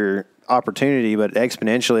up your opportunity, but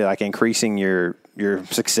exponentially like increasing your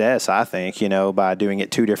success, I think, by doing it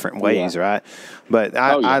 2 different ways. Right. But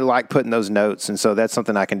I like putting those notes. And so that's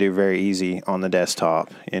something I can do very easy on the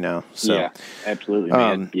desktop, so. Yeah, absolutely,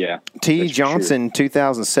 man. T. Johnson,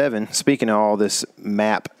 2007, speaking of all this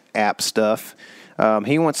map app stuff,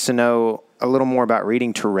 he wants to know a little more about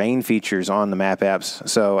reading terrain features on the map apps.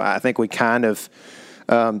 So I think we kind of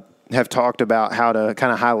have talked about how to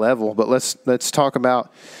kind of high level, but let's talk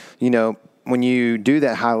about, when you do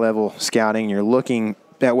that high level scouting, you're looking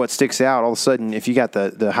at what sticks out. All of a sudden, if you got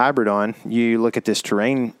the hybrid on, you look at this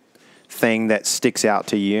terrain thing that sticks out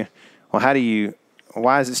to you. Well,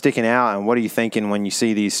 why is it sticking out, and what are you thinking when you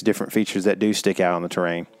see these different features that do stick out on the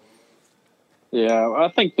terrain? Yeah, I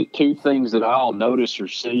think the 2 things that I'll notice or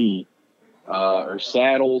see are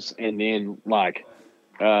saddles, and then like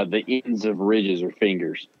the ends of ridges or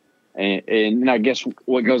fingers, and I guess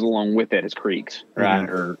what goes along with that is creeks, right?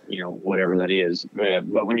 Or whatever that is. But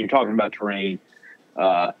when you're talking about terrain,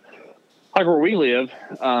 like where we live,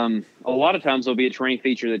 a lot of times there'll be a terrain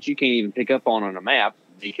feature that you can't even pick up on a map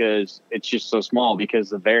because it's just so small, because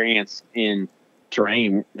the variance in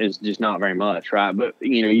terrain is just not very much, right? But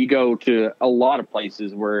you go to a lot of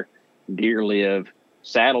places where deer live,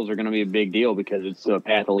 saddles are going to be a big deal because it's a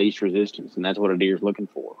path of least resistance, and that's what a deer is looking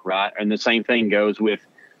for, right? And the same thing goes with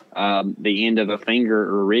the end of a finger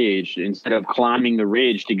or ridge. Instead of climbing the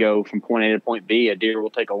ridge to go from point A to point B, a deer will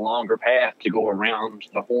take a longer path to go around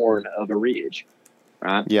the horn of a ridge,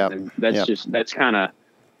 right? Yeah, that's kind of,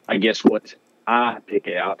 I guess, what I pick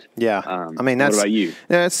out. Yeah. I mean, what about you?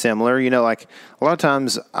 Yeah, it's similar. Like a lot of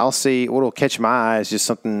times I'll see what'll catch my eye is just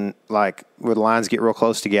something like where the lines get real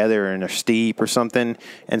close together and they're steep or something.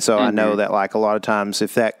 And so I know that like a lot of times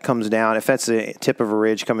if that comes down, if that's the tip of a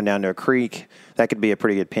ridge coming down to a creek, that could be a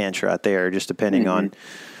pretty good pinch right there, just depending on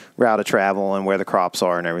route of travel and where the crops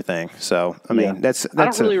are and everything. So, I mean, that's I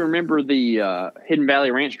don't really remember the Hidden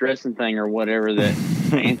Valley Ranch dressing thing or whatever that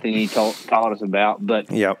Anthony taught us about, but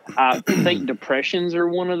I think depressions are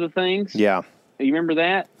one of the things. Yeah. You remember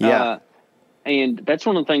that? Yeah. And that's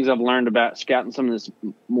one of the things I've learned about scouting some of this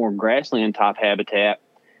more grassland type habitat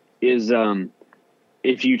is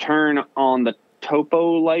if you turn on the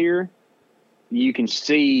topo layer, you can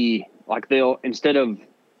see like they'll, instead of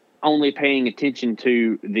only paying attention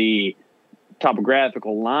to the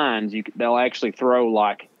topographical lines, they'll actually throw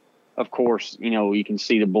like, of course, you can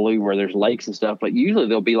see the blue where there's lakes and stuff, but usually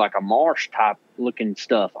there'll be like a marsh type looking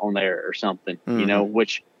stuff on there or something,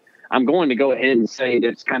 which I'm going to go ahead and say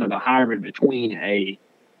that's kind of a hybrid between a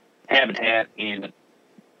habitat and,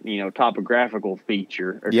 topographical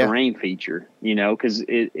feature or terrain feature, because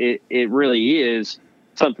it really is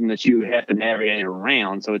something that you have to navigate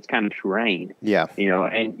around. So it's kind of terrain. Yeah.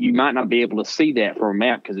 And you might not be able to see that from a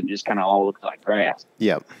map because it just kind of all looks like grass.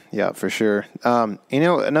 Yep. Yeah, for sure.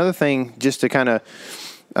 Another thing, just to kind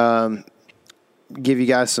of give you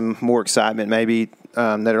guys some more excitement, maybe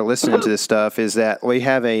that are listening to this stuff, is that we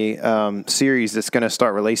have a series that's going to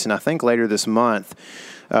start releasing, I think, later this month.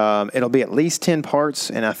 It'll be at least 10 parts,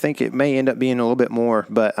 and I think it may end up being a little bit more,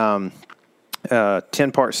 but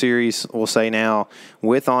 10-part series, we'll say now,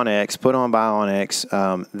 with OnX, put on by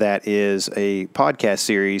OnX. That is a podcast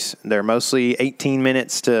series. They're mostly 18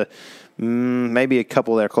 minutes to maybe a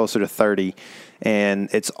couple that are closer to 30, and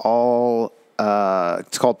it's all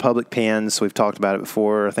it's called Public Pens. We've talked about it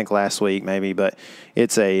before, I think last week maybe, but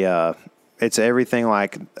it's it's everything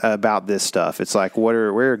like about this stuff. It's like where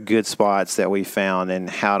are good spots that we found, and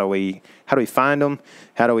how do we find them,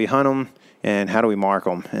 how do we hunt them, and how do we mark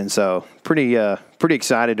them? And so pretty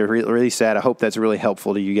excited to release that. I hope that's really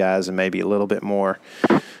helpful to you guys and maybe a little bit more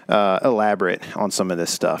elaborate on some of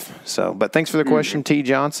this stuff. So, but thanks for the question, T.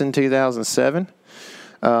 Johnson, 2007.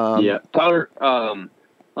 Yeah, Tyler.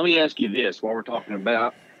 Let me ask you this: while we're talking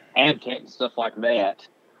about Adtech and stuff like that,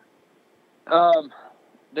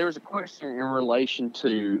 there was a question in relation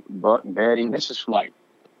to buck bedding. This is like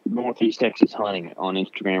Northeast Texas hunting on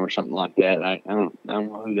Instagram or something like that. I don't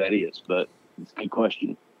know who that is, but it's a good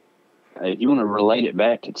question. If you want to relate it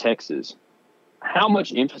back to Texas, how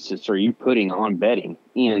much emphasis are you putting on bedding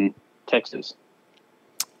in Texas?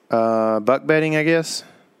 Buck bedding, I guess.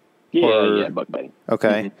 Yeah, buck bedding.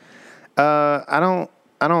 Okay. Mm-hmm. I don't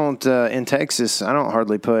in Texas, I don't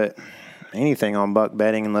hardly put anything on buck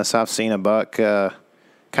bedding unless I've seen a buck kind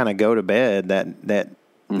of go to bed that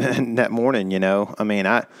that morning, I mean,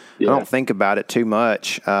 I don't think about it too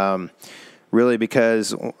much, really,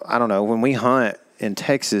 because I don't know, when we hunt in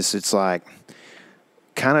Texas, it's like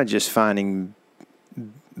kind of just finding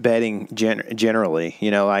bedding generally,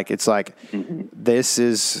 like it's like this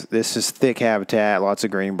is thick habitat, lots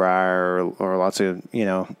of greenbrier or lots of,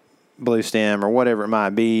 blue stem or whatever it might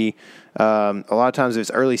be. A lot of times if it's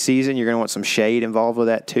early season, you're going to want some shade involved with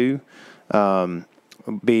that too.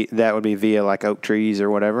 That would be via like oak trees or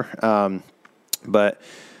whatever. But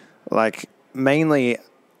like mainly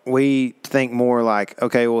we think more like,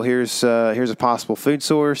 okay, well here's a possible food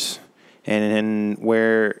source, and then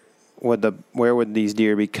where would these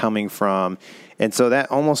deer be coming from? And so that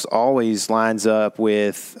almost always lines up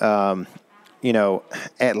with,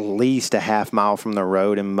 at least a half mile from the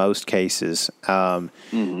road in most cases,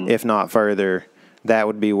 if not further. That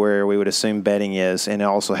would be where we would assume bedding is, and it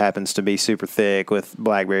also happens to be super thick with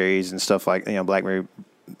blackberries and stuff like, blackberry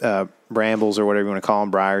brambles or whatever you want to call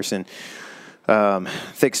them, briars, and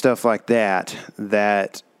thick stuff like that.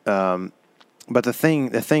 But the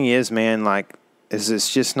thing is, man, like, is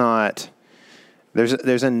it's just not.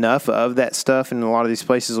 There's enough of that stuff in a lot of these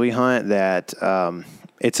places we hunt that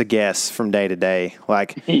it's a guess from day to day.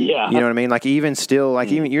 Like, yeah. You know what I mean? Like even still,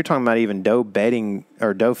 like even you're talking about even doe bedding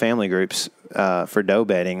or doe family groups for doe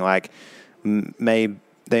bedding. Like they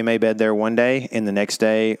may bed there one day, and the next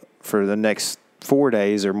day for the next 4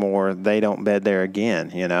 days or more, they don't bed there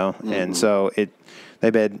again. And so they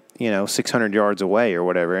bed 600 yards away or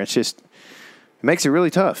whatever. It's just. It makes it really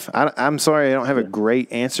tough. I'm sorry I don't have a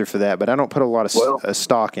great answer for that, but I don't put a lot of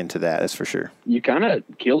stock into that, that's for sure. You kind of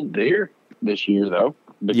killed deer this year, though,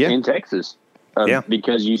 in Texas.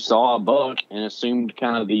 Because you saw a buck and assumed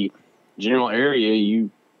kind of the general area. You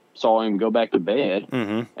saw him go back to bed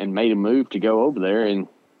and made a move to go over there, and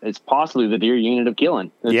it's possibly the deer you ended up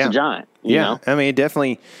killing. It's a giant. You know? I mean, it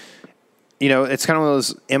definitely, it's kind of one of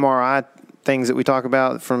those MRI things that we talk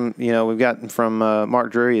about from, we've gotten from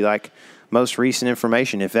Mark Drury, like, most recent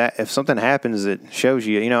information. If something happens that shows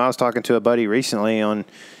you, I was talking to a buddy recently on,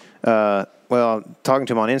 talking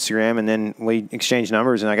to him on Instagram, and then we exchanged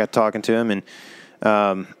numbers, and I got talking to him,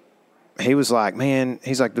 and he was like, man,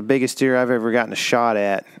 he's like, the biggest deer I've ever gotten a shot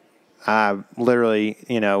at. I literally,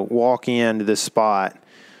 walk into this spot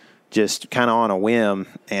just kind of on a whim,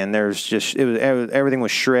 and there's just everything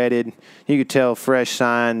was shredded. You could tell fresh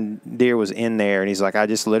sign deer was in there, and he's like, I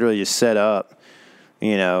just literally just set up.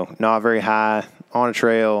 Not very high on a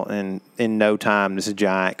trail, and in no time, this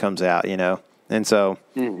giant comes out, And so,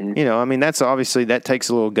 I mean, that's obviously, that takes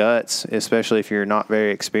a little guts, especially if you're not very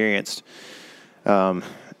experienced, to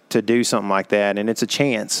do something like that. And it's a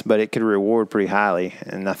chance, but it could reward pretty highly.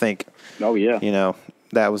 And I think,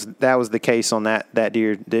 that was the case on that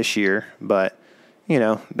deer this year. But,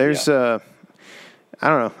 there's, I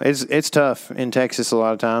don't know, it's tough in Texas a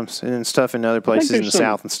lot of times, and it's tough in other places in the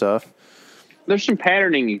South and stuff. There's some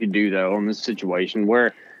patterning you could do, though, on this situation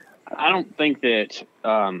where I don't think that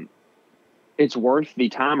it's worth the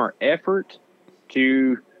time or effort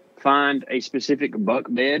to find a specific buck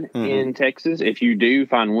bed in Texas. If you do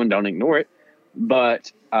find one, don't ignore it.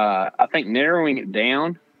 But I think narrowing it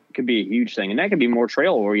down could be a huge thing, and that could be more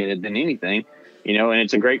trail oriented than anything, and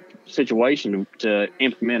it's a great situation to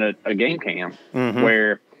implement a game cam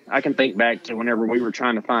where I can think back to whenever we were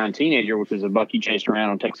trying to find Teenager, which was a buck he chased around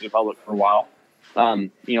on Texas Public for a while.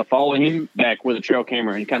 Follow him back with a trail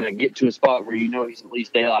camera and kind of get to a spot where he's at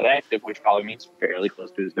least daylight active, which probably means fairly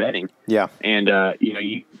close to his bedding. Yeah. And,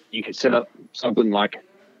 you could set up something like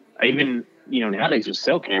even, nowadays with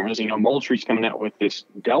cell cameras, Moultrie's coming out with this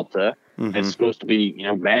Delta that's supposed to be,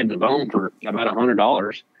 bad to the bone for about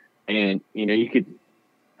 $100. And, you could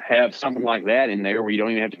have something like that in there where you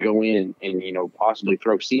don't even have to go in and possibly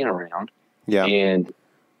throw scent around. Yeah. And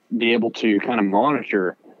be able to kind of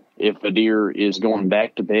monitor if a deer is going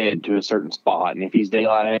back to bed to a certain spot and if he's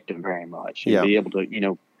daylight active very much, and be able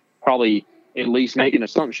to, probably at least make an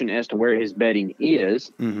assumption as to where his bedding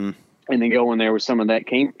is, and then go in there with some of that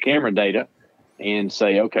camera data and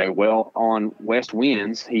say, okay, well, on west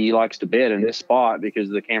winds, he likes to bed in this spot because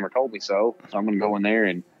the camera told me so. So I'm going to go in there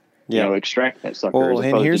and, extract that sucker as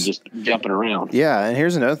opposed to just jumping around. Yeah, and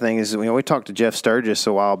here's another thing is, we talked to Jeff Sturgis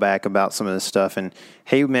a while back about some of this stuff, and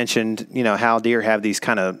he mentioned, how deer have these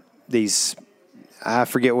I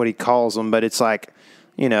forget what he calls them, but it's like,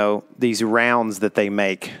 these rounds that they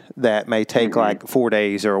make that may take like 4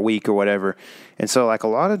 days or a week or whatever. And so like a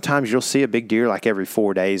lot of times you'll see a big deer like every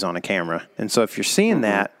 4 days on a camera. And so if you're seeing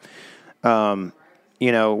that,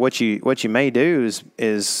 what you may do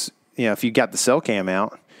is, if you got the cell cam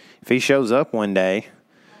out, if he shows up one day,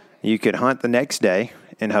 you could hunt the next day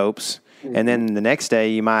in hopes. And then the next day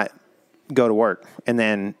you might go to work. And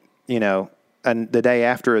then, and the day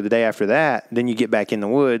after or the day after that, then you get back in the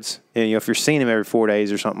woods. And, if you're seeing him every 4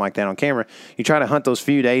 days or something like that on camera, you try to hunt those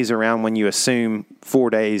few days around when you assume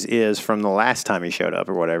 4 days is from the last time he showed up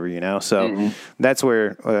or whatever, So that's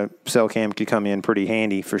where a cell cam could come in pretty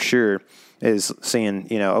handy for sure, is seeing,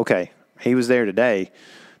 okay, he was there today.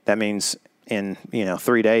 That means in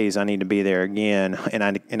 3 days I need to be there again, and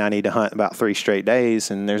I need to hunt about 3 straight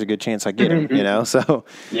days, and there's a good chance I get him. So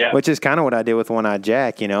which is kind of what I did with One-Eyed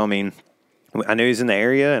Jack. I knew he was in the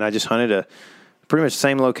area, and I just hunted a pretty much the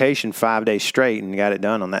same location 5 days straight and got it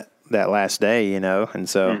done on that last day, and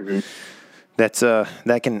so that's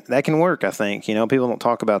that can work, I think. People don't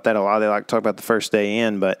talk about that a lot. They like to talk about the first day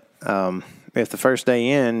in, but if the first day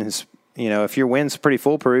in is, if your wind's pretty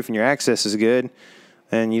foolproof and your access is good,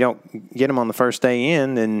 and you don't get him on the first day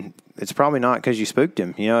in, then it's probably not because you spooked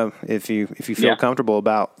him. If you feel comfortable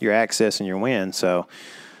about your access and your wind. So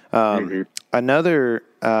another,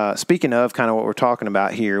 speaking of kind of what we're talking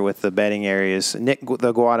about here with the bedding areas, Nick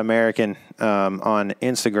the Guad American on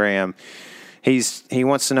Instagram, he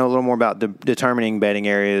wants to know a little more about determining bedding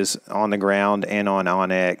areas on the ground and on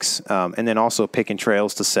onX, and then also picking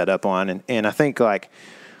trails to set up on. And I think, I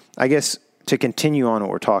guess, to continue on what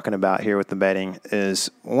we're talking about here with the bedding is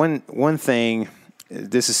one thing.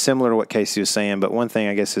 This is similar to what Casey was saying, but one thing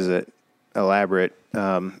I guess is an elaborate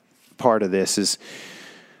part of this is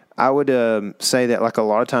I would say that a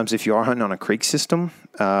lot of times if you are hunting on a creek system,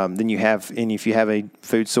 then if you have a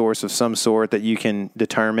food source of some sort that you can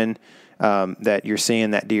determine that you're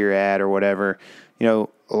seeing that deer at or whatever, a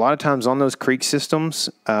lot of times on those creek systems,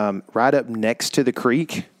 right up next to the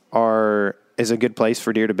creek is a good place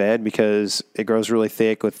for deer to bed because it grows really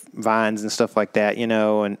thick with vines and stuff like that,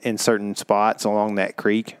 and in certain spots along that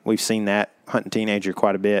creek. We've seen that hunting Teenager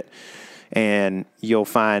quite a bit. And you'll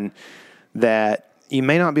find that you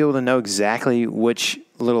may not be able to know exactly which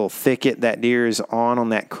little thicket that deer is on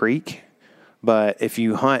that creek, but if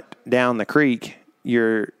you hunt down the creek,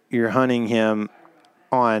 you're hunting him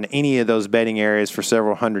on any of those bedding areas for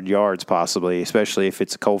several hundred yards possibly, especially if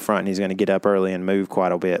it's a cold front and he's going to get up early and move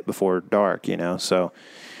quite a bit before dark, So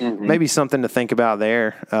maybe something to think about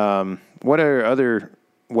there. What are other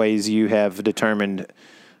ways you have determined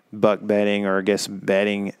buck bedding, or I guess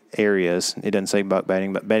bedding areas? It doesn't say buck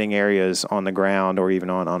bedding, but bedding areas on the ground or even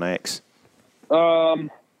on onX.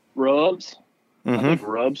 Rubs. I think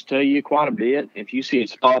rubs tell you quite a bit. If you see a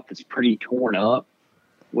spot that's pretty torn up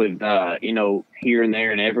with, here and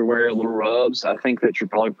there and everywhere little rubs, I think that you're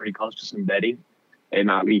probably pretty close to some bedding. It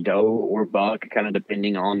might be doe or buck, kind of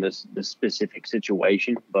depending on the specific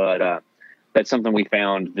situation. But that's something we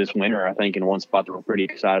found this winter, I think, in one spot that we're pretty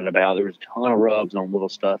excited about. There was a ton of rubs on little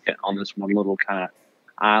stuff on this one little kind of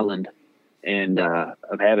island and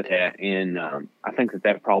of habitat. And I think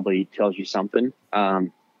that probably tells you something.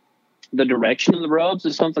 The direction of the rubs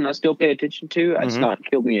is something I still pay attention to. It's not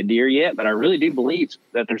killed me a deer yet, but I really do believe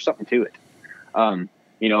that there's something to it.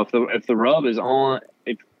 if the rub is on,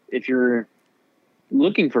 if you're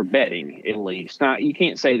looking for bedding, at least, now you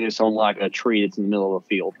can't say this on like a tree that's in the middle of a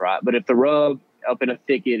field, right? But if the rub up in a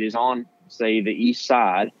thicket is on, say, the east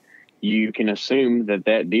side, you can assume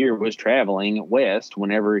that deer was traveling west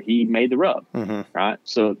whenever he made the rub, right?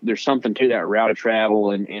 So there's something to that route of travel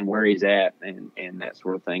and where he's at and that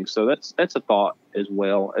sort of thing. So that's a thought as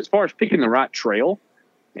well. As far as picking the right trail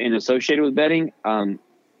and associated with bedding,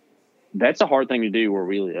 that's a hard thing to do where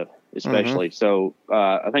we live, especially. So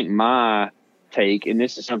I think my take, and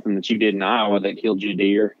this is something that you did in Iowa that killed you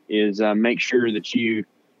deer, is make sure that you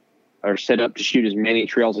are set up to shoot as many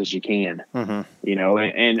trails as you can,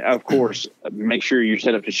 and of course, make sure you're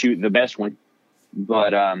set up to shoot the best one, but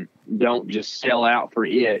don't just sell out for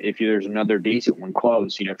it if there's another decent one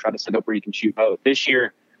close. Try to set up where you can shoot both. This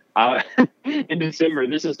year, in December,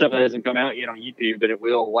 this is stuff that hasn't come out yet on YouTube, but it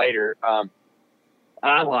will later.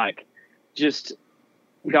 I just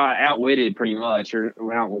got outwitted pretty much, or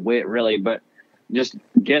outwit really, but just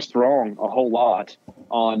guessed wrong a whole lot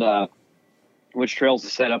on which trails to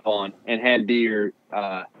set up on, and had deer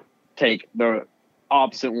take the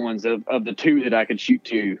opposite ones of the two that I could shoot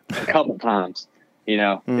to a couple times. It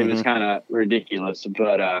was kind of ridiculous,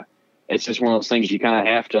 but it's just one of those things you kind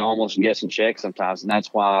of have to almost guess and check sometimes, and that's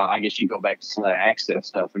why I guess you go back to some of the access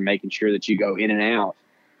stuff and making sure that you go in and out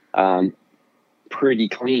pretty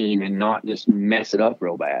clean and not just mess it up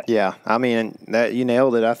real bad. Yeah, I mean, that you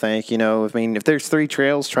nailed it, I think. If there's 3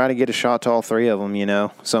 trails, try to get a shot to all 3 of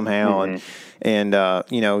them, somehow. And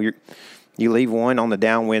you leave one on the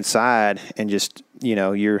downwind side and just,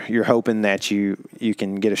 you're hoping that you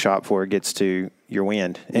can get a shot before it gets to your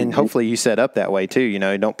wind. And hopefully you set up that way too.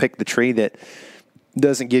 Don't pick the tree that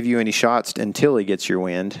doesn't give you any shots until it gets your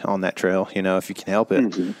wind on that trail, if you can help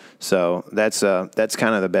it. So that's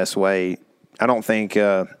kind of the best way. I don't think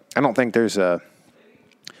there's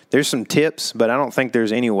some tips, but I don't think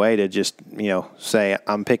there's any way to just, say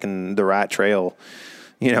I'm picking the right trail,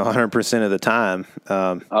 100% of the time.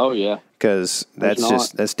 Oh yeah. Cause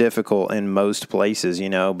that's difficult in most places,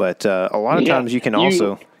 but a lot of times you can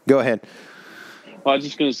also go ahead. Well, I was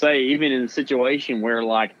just going to say, even in a situation where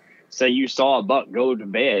say you saw a buck go to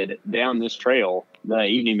bed down this trail the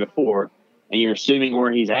evening before, and you're assuming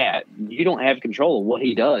where he's at, you don't have control of what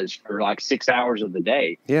he does for 6 hours of the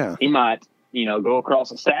day. Yeah. He might, go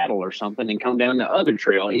across a saddle or something and come down the other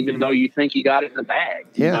trail, even though you think you got it in the bag.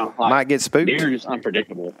 Yeah. Might get spooked. Deer is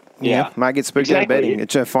unpredictable. Yeah. Might get spooked out of bedding.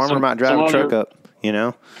 A farmer might drive a truck up,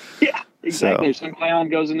 Yeah, exactly. So. Some clown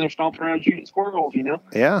goes in there stomping around shooting squirrels,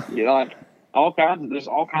 Yeah. There's all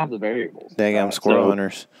kinds of variables. Daggum squirrel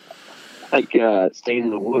hunters. I think staying in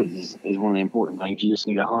the woods is one of the important things. You just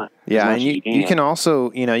need to hunt. Yeah, and you can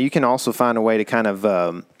also find a way to kind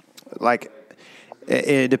of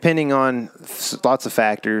depending on lots of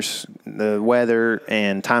factors, the weather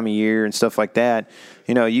and time of year and stuff like that.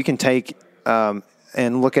 You can take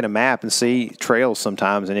and look at a map and see trails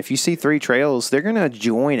sometimes. And if you see 3 trails, they're going to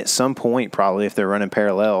join at some point probably if they're running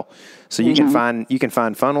parallel. So you can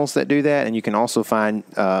find funnels that do that, and you can also find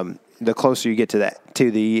the closer you get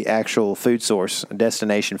to the actual food source,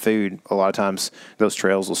 destination food, a lot of times those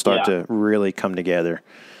trails will start to really come together.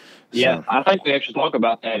 Yeah, so. I think we actually talk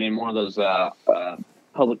about that in one of those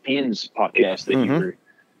public pins podcasts that you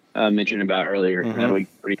were mentioning about earlier. That'll be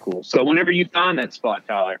pretty cool. So whenever you find that spot,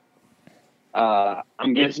 Tyler,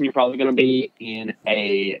 I'm guessing you're probably going to be in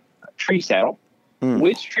a tree saddle.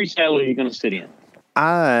 Which tree saddle are you going to sit in?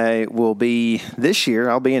 This year,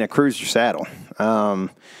 I'll be in a cruiser saddle.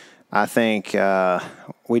 I think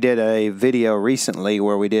we did a video recently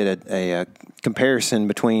where we did a comparison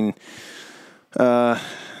between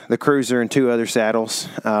the cruiser and 2 other saddles.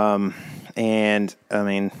 And, I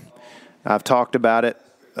mean, I've talked about it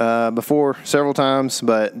before several times,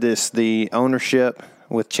 but the ownership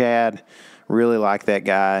with Chad, really like that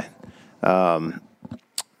guy.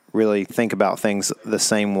 Really think about things the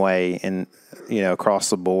same way and, across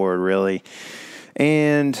the board, really.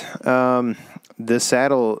 And the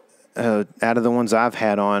saddle, out of the ones I've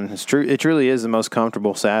had on, it truly is the most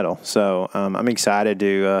comfortable saddle. So I'm excited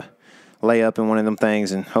to lay up in one of them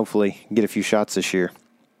things and hopefully get a few shots this year.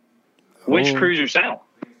 Which cruiser saddle?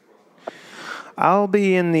 I'll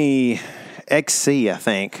be in the XC, I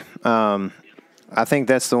think. I think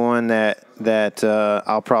that's the one that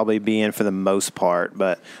I'll probably be in for the most part,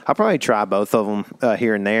 but I'll probably try both of them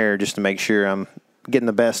here and there just to make sure I'm getting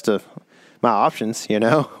the best of my options,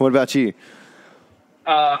 What about you?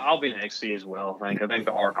 I'll be in the XC as well. I think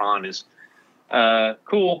the Archon is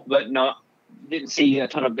cool, but didn't see a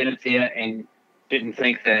ton of benefit and didn't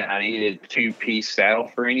think that I needed a 2-piece saddle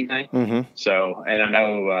for anything. So, and I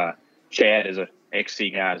know Chad is a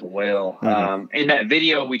XC guy as well. In that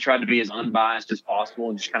video, we tried to be as unbiased as possible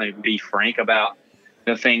and just kind of be frank about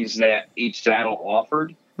the things that each saddle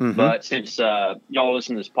offered. But since y'all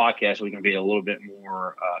listen to this podcast, we can be a little bit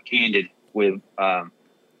more candid with, kind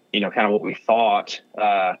of what we thought.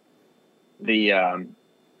 There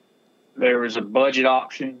was a budget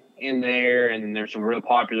option in there, and then there's a real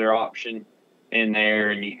popular option in there,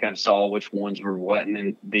 and you kind of saw which ones were what. And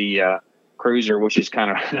then the Cruiser, which is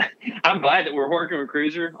kind of I'm glad that we're working with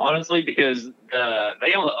Cruiser, honestly, because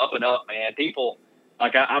they on the up and up, man. People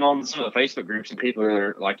like I'm on some of the Facebook groups, and people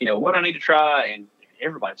are like, what I need to try, and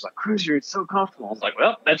everybody's like, Cruiser, it's so comfortable. I was like,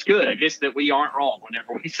 well, that's good. I guess that we aren't wrong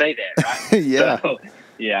whenever we say that, right? Yeah. So,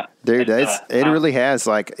 yeah. Dude, it really has.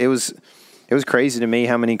 Like, it was crazy to me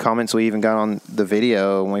how many comments we even got on the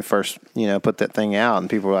video when we first, put that thing out, and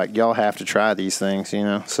people were like, y'all have to try these things,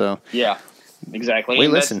 so. Yeah, exactly. We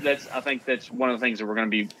and listen. I think that's one of the things that we're going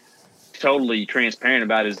to be totally transparent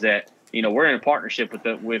about is that, we're in a partnership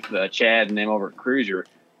with Chad and them over at Cruiser,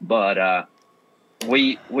 but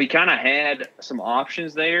we kind of had some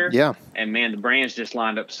options there. Yeah. And man, the brands just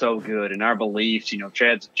lined up so good, and our beliefs,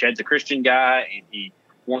 Chad's a Christian guy, and he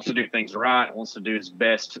wants to do things right, wants to do his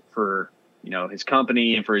best for, his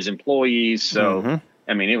company and for his employees. So,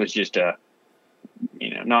 I mean, it was just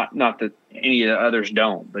not that any of the others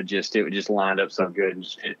don't, but it just lined up so good and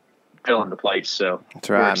it fell into place. So that's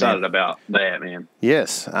right, we're excited about that, man.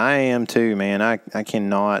 Yes, I am too, man. I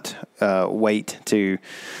cannot wait to.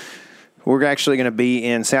 We're actually going to be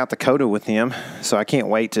in South Dakota with him, so I can't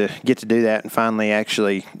wait to get to do that and finally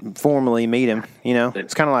actually formally meet him.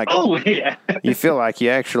 It's kind of like, oh yeah, you feel like you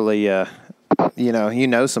actually,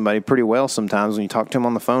 somebody pretty well sometimes when you talk to them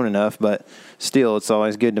on the phone enough, but still, it's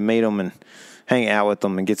always good to meet them and hang out with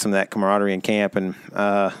them and get some of that camaraderie in camp. And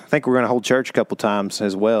I think we're going to hold church a couple times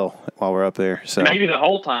as well while we're up there. So maybe the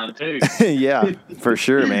whole time too. Yeah, for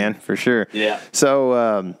sure, man, for sure. Yeah.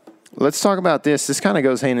 So. Let's talk about this. This kind of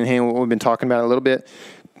goes hand in hand with what we've been talking about a little bit.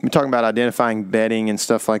 We're talking about identifying bedding and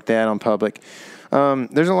stuff like that on public.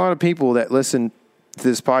 There's a lot of people that listen to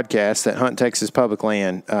this podcast that hunt Texas public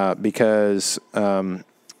land because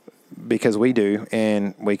we do,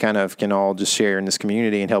 and we kind of can all just share in this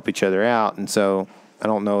community and help each other out. And so I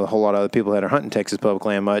don't know a whole lot of other people that are hunting Texas public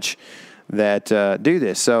land much that do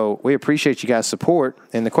this. So we appreciate you guys' support.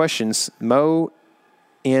 And the questions, Mo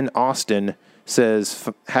in Austin says,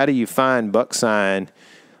 how do you find buck sign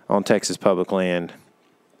on Texas public land?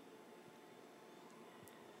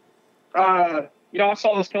 I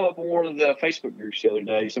saw this come up on one of the Facebook groups the other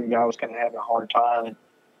day. Some guy was kind of having a hard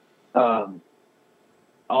time.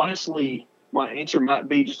 Honestly, my answer might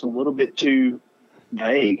be just a little bit too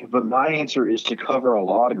vague, but my answer is to cover a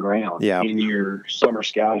lot of ground in your summer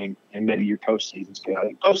scouting and maybe your postseason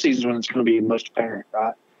scouting. Postseason is when it's going to be most apparent,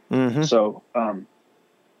 right? Mm-hmm. So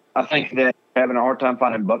I think that having a hard time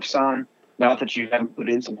finding buck sign, not that you haven't put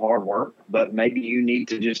in some hard work, but maybe you need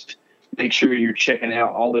to just make sure you're checking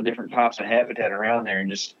out all the different types of habitat around there and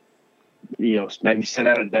just, maybe set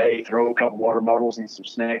out a day, throw a couple water bottles and some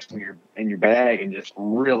snacks in your bag and just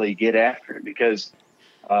really get after it, because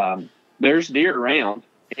there's deer around.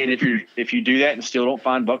 And if you do that and still don't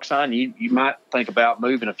find buck sign, you might think about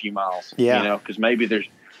moving a few miles. Yeah. Because maybe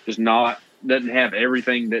doesn't have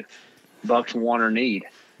everything that bucks want or need.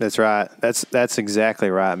 That's right. That's exactly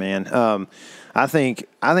right, man. I think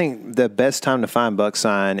the best time to find buck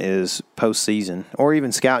sign is postseason, or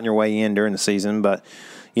even scouting your way in during the season. But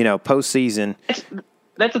postseason,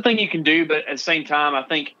 that's the thing you can do. But at the same time, I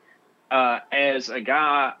think as a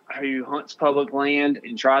guy who hunts public land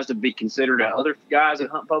and tries to be considered to other guys that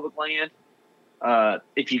hunt public land,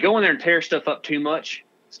 if you go in there and tear stuff up too much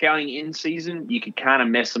scouting in season, you could kind of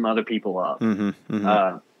mess some other people up.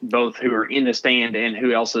 Mm-hmm. Both who are in the stand and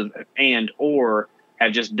who else or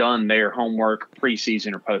have just done their homework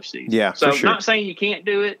preseason or postseason. Yeah, so for sure. Not saying you can't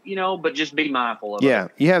do it, but just be mindful of it. Yeah,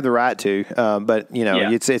 you have the right to, but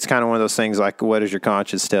it's kind of one of those things like, what does your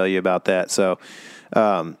conscience tell you about that? So,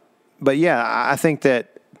 but yeah, I think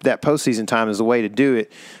that postseason time is the way to do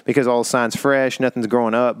it, because all the sign's fresh, nothing's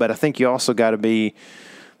growing up. But I think you also got to be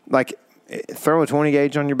like, throw a 20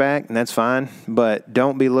 gauge on your back, and that's fine. But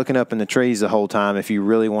don't be looking up in the trees the whole time if you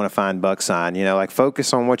really want to find buck sign.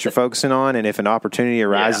 Focus on what you're focusing on. And if an opportunity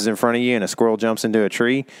arises in front of you and a squirrel jumps into a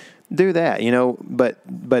tree, do that.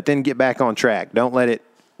 But then get back on track. Don't let it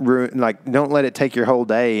don't let it take your whole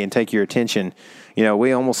day and take your attention.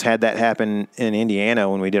 We almost had that happen in Indiana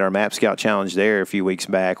when we did our Map Scout Challenge there a few weeks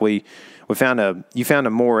back. You found a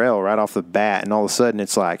Morel right off the bat, and all of a sudden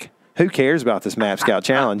it's like, who cares about this Map Scout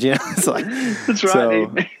Challenge? You know, it's like, That's right.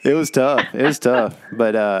 so it was tough. It was tough.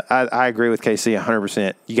 But I agree with KC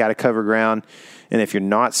 100%. You got to cover ground. And if you're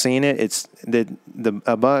not seeing it, it's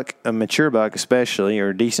a mature buck especially, or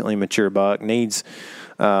a decently mature buck needs,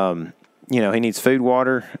 he needs food,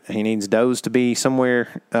 water. He needs does to be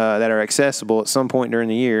somewhere that are accessible at some point during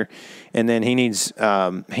the year. And then he needs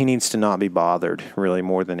to not be bothered really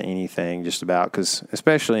more than anything, just about, because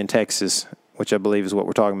especially in Texas, which I believe is what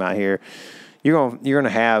we're talking about here, you're going to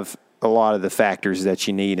have a lot of the factors that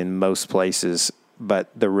you need in most places, but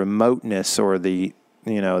the remoteness or the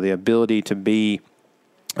ability to be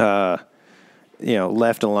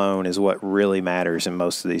left alone is what really matters in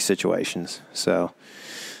most of these situations. So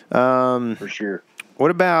for sure. What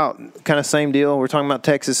about kind of same deal? We're talking about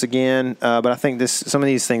Texas again, but I think some of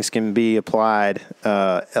these things can be applied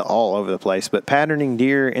all over the place. But patterning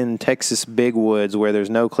deer in Texas big woods where there's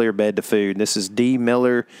no clear bed to food. This is D.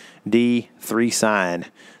 Miller, D3 sign.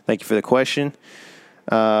 Thank you for the question.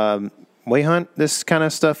 We hunt this kind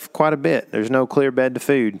of stuff quite a bit. There's no clear bed to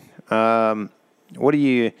food. What are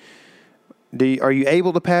you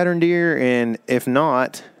able to pattern deer? And if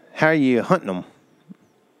not, how are you hunting them?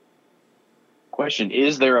 Question: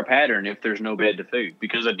 is there a pattern if there's no bed to food?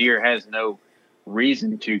 Because a deer has no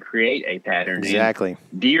reason to create a pattern. Exactly.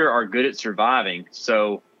 And deer are good at surviving,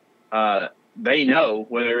 so they know,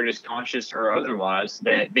 whether it is conscious or otherwise,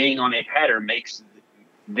 that being on a pattern makes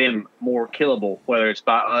them more killable, whether it's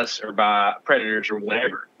by us or by predators or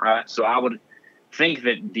whatever, right? So I would think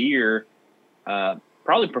that deer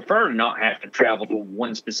probably prefer to not have to travel to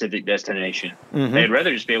one specific destination. Mm-hmm. They'd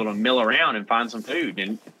rather just be able to mill around and find some food.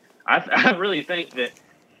 And I really think that,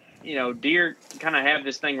 deer kind of have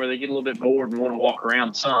this thing where they get a little bit bored and want to walk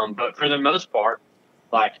around some. But for the most part,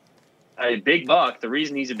 like a big buck, the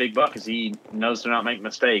reason he's a big buck is he knows to not make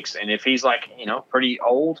mistakes. And if he's pretty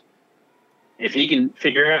old, if he can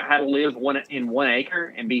figure out how to live in 1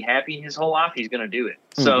 acre and be happy his whole life, he's going to do it.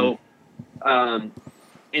 Mm-hmm. So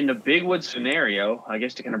in the big wood scenario, I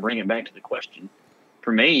guess to kind of bring it back to the question,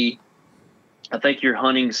 for me, I think you're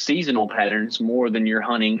hunting seasonal patterns more than you're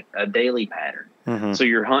hunting a daily pattern. Mm-hmm. So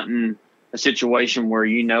you're hunting a situation where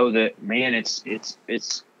that, man, it's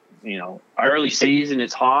early season,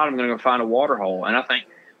 it's hot, I'm going to go find a water hole. And I think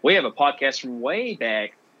we have a podcast from way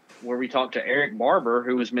back where we talked to Eric Barber,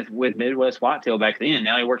 who was with Midwest Whitetail back then.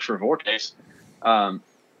 Now he works for Vortex,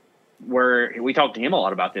 where we talked to him a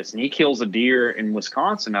lot about this. And he kills a deer in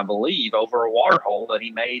Wisconsin, I believe, over a water hole that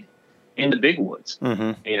he made in the big woods,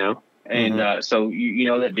 mm-hmm. And so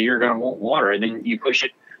that deer are going to want water, and then you push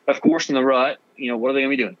it, of course, in the rut. What are they going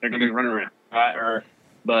to be doing? They're going to be running around, right?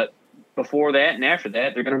 But before that and after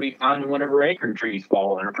that, they're going to be finding whatever acorn trees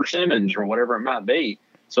falling or persimmons or whatever it might be.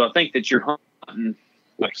 So I think that you're hunting,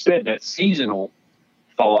 like I said, that seasonal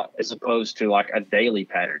thought as opposed to like a daily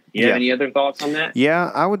pattern. You have any other thoughts on that?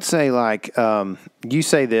 Yeah, I would say you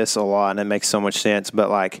say this a lot, and it makes so much sense. But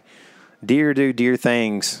like, deer do deer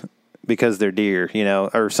things because they're deer,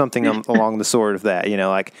 or something along the sort of that,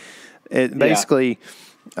 like it basically,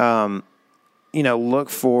 look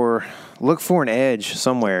for an edge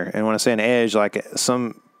somewhere. And when I say an edge, like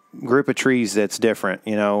some group of trees that's different,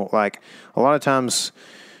 like a lot of times,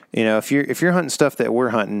 if you're hunting stuff that we're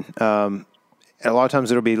hunting, a lot of times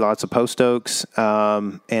it'll be lots of post oaks.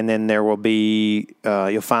 And then there will be,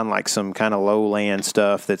 you'll find like some kind of lowland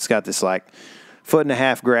stuff that's got this like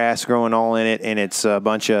 1.5 foot grass growing all in it, and it's a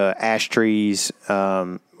bunch of ash trees,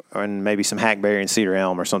 and maybe some hackberry and cedar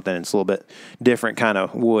elm or something. It's a little bit different kind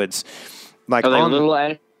of woods. Like, are they little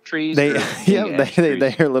ash trees? They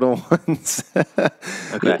are little ones.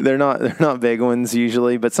 Okay. They're not big ones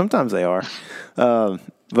usually, but sometimes they are.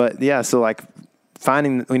 But yeah, so like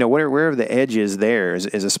finding, wherever the edge is there is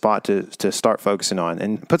a spot to start focusing on,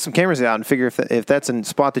 and put some cameras out and figure if that's a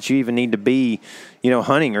spot that you even need to be,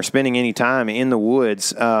 hunting or spending any time in the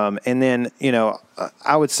woods. And then,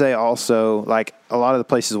 I would say also, like a lot of the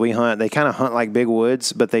places we hunt, they kind of hunt like big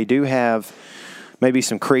woods, but they do have maybe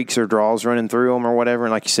some creeks or draws running through them or whatever.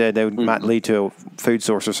 And like you said, they might lead to a food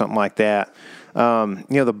source or something like that. Or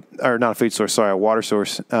not a food source, sorry, a water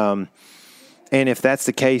source. And if that's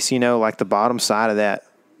the case, like the bottom side of that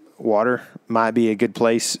water might be a good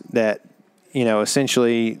place that,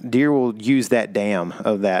 essentially deer will use that dam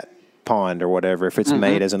of that pond or whatever, if it's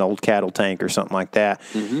made as an old cattle tank or something like that.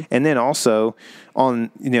 Mm-hmm. And then also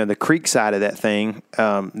on, the creek side of that thing,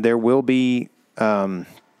 there will be,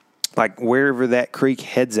 like wherever that creek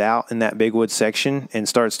heads out in that big wood section and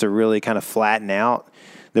starts to really kind of flatten out,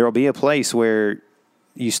 there will be a place where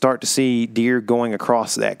you start to see deer going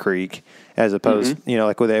across that creek, as opposed,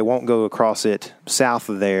 like where they won't go across it south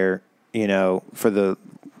of there, for the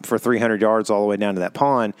for 300 yards all the way down to that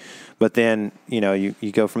pond. But then, you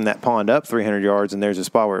go from that pond up 300 yards and there's a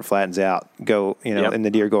spot where it flattens out, and the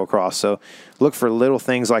deer go across. So look for little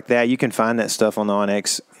things like that. You can find that stuff on the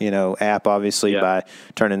Onyx, app, obviously, by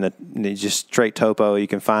turning the just straight topo. You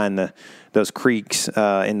can find those creeks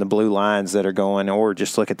in the blue lines that are going, or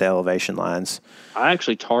just look at the elevation lines. I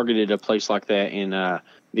actually targeted a place like that in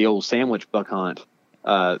the old sandwich buck hunt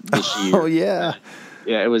this year. Oh, yeah.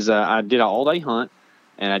 Yeah, it was I did an all-day hunt.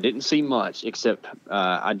 And I didn't see much, except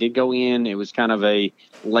I did go in. It was kind of a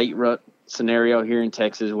late rut scenario here in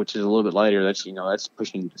Texas, which is a little bit later. That's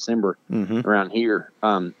pushing December around here.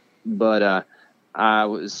 But I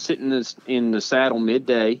was sitting in the saddle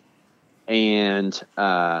midday and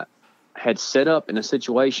had set up in a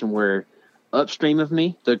situation where upstream of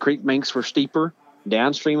me, the creek banks were steeper.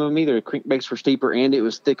 Downstream of me, the creek banks were steeper, and it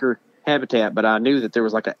was thicker habitat. But I knew that there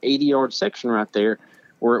was like an 80-yard section right there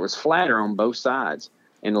where it was flatter on both sides.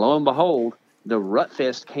 And lo and behold, the rut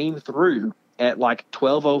fest came through at like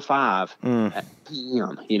 12:05 at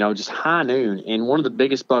p.m., just high noon. And one of the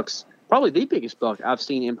biggest bucks, probably the biggest buck I've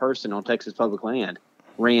seen in person on Texas public land,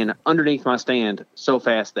 ran underneath my stand so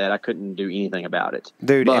fast that I couldn't do anything about it.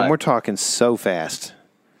 Dude, and we're talking so fast.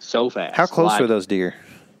 So fast. How close were those deer?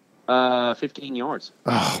 15 yards.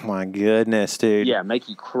 Oh, my goodness, dude. Yeah, make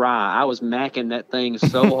you cry. I was macking that thing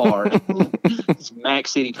so hard. It's Mac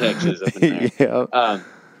City, Texas up in there. Yeah.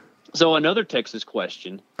 So another Texas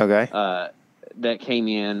question. Okay. That came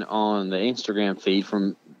in on the Instagram feed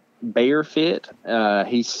from Bear Fit.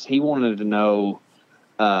 He wanted to know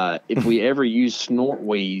if we ever use snort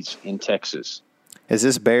weeds in Texas. Is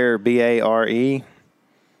this Bear Bare?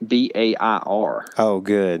 Bair. Oh,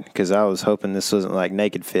 good, because I was hoping this wasn't like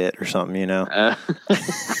Naked Fit or something, It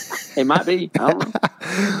might be. I don't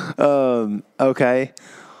know. Okay.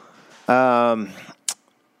 I'm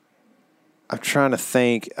trying to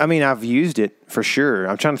think. I mean, I've used it for sure.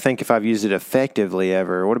 I'm trying to think if I've used it effectively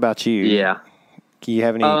ever. What about you? Yeah. Do you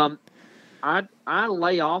have any? I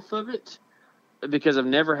lay off of it because I've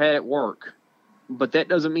never had it work, but that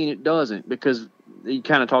doesn't mean it doesn't, because you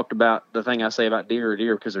kind of talked about the thing I say about deer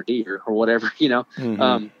because they're deer or whatever,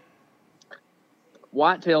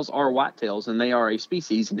 Whitetails are whitetails, and they are a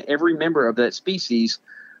species, and every member of that species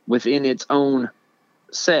within its own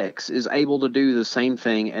sex is able to do the same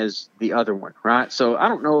thing as the other one, right? So I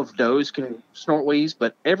don't know if does can snort wheeze,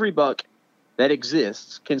 but every buck that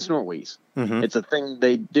exists can snort wheeze. It's a thing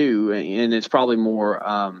they do, and it's probably more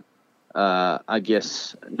I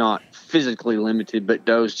guess not physically limited, but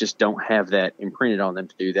does just don't have that imprinted on them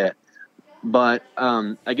to do that. But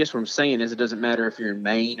I guess what I'm saying is it doesn't matter if you're in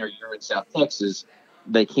Maine or you're in South Texas,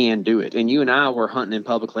 they can do it. And you and I were hunting in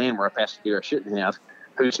public land where I passed a deer I shouldn't have,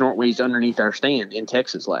 who snort wheezed underneath our stand in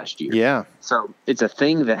Texas last year. Yeah. So it's a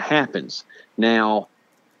thing that happens. Now,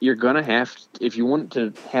 you're going to have, if you want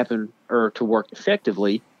it to happen or to work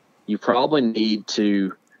effectively, you probably need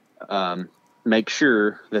to make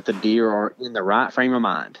sure that the deer are in the right frame of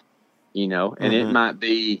mind, and it might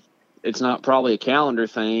be, it's not probably a calendar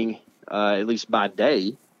thing, at least by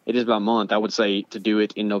day. It is by month. I would say to do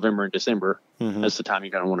it in November and December. That's the time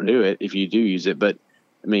you're going to want to do it if you do use it. But,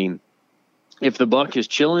 I mean, if the buck is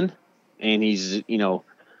chilling and he's,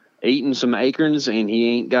 eating some acorns and he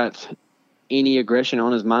ain't got any aggression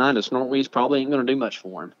on his mind, a snort wheeze probably ain't going to do much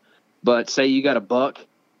for him. But say you got a buck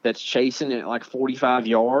that's chasing at like 45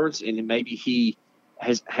 yards and maybe he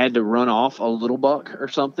has had to run off a little buck or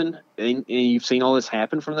something, and you've seen all this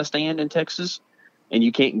happen from the stand in Texas, and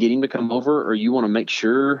you can't get him to come over, or you want to make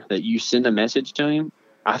sure that you send a message to him,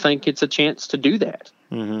 I think it's a chance to do that.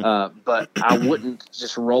 But I wouldn't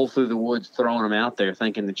just roll through the woods throwing them out there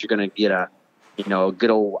thinking that you're going to get a good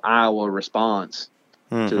old Iowa response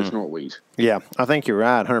to the snort wheeze. Yeah, I think you're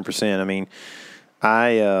right, 100%. I mean,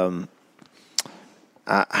 I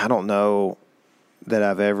don't know that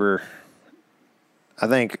I've ever. I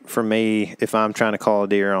think for me, if I'm trying to call a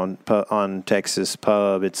deer on Texas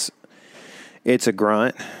pub, it's a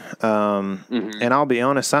grunt. And I'll be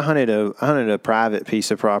honest, I hunted a private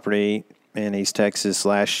piece of property in East Texas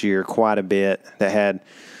last year quite a bit that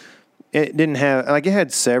it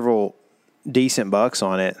had several decent bucks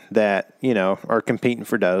on it that, are competing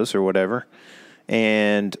for does or whatever.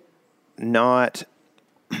 And I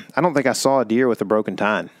don't think I saw a deer with a broken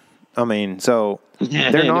tine. I mean, so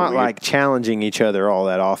they're not like challenging each other all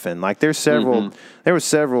that often. Like there were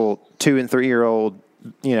several 2 and 3 year old,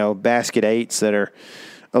 basket 8s that are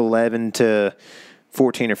 11 to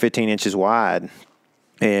 14 or 15 inches wide,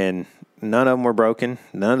 and none of them were broken.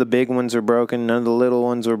 None of the big ones are broken. None of the little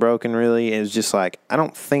ones were broken, really. It was just like, I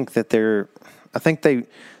don't think that I think they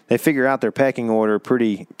they figure out their pecking order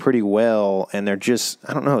pretty well, and they're just,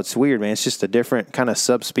 I don't know, it's weird, man. It's just a different kind of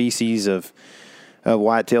subspecies of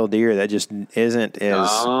whitetail deer that just isn't as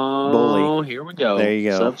bully. Oh, here we go. There you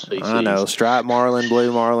go. Subspecies. I know. Striped marlin,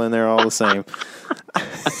 blue marlin, they're all the same.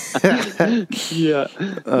 Yeah.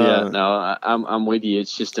 No, I'm with you.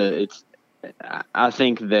 It's just I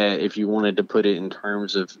think that if you wanted to put it in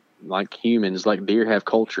terms of like humans, like deer have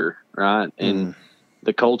culture, right? And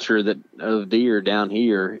the culture of deer down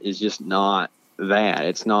here is just not that.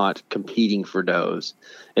 It's not competing for does.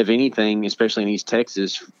 If anything, especially in East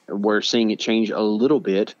Texas, we're seeing it change a little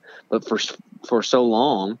bit, but for so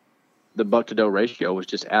long, the buck to doe ratio was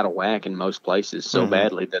just out of whack in most places so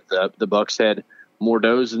badly that the bucks had more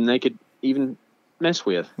does than they could even mess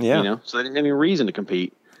with. Yeah. You know, so they didn't have any reason to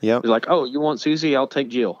compete. Yep. It was like, oh, you want Susie? I'll take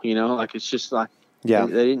Jill. You know, like it's just like they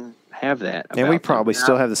didn't have that. And we probably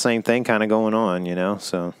still have the same thing kind of going on, you know.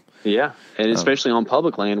 So yeah, and especially on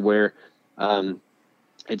public land where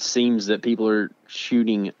it seems that people are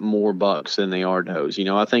shooting more bucks than they are does. You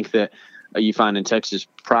know, I think that you find in Texas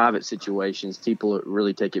private situations, people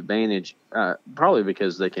really take advantage, probably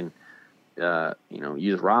because they can,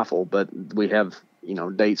 use a rifle. But we have,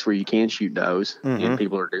 dates where you can shoot does, and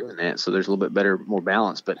people are doing that. So there's a little bit better, more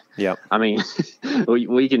balance. But I mean,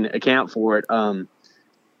 we can account for it.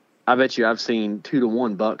 I bet you I've seen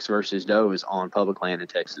 2-to-1 bucks versus does on public land in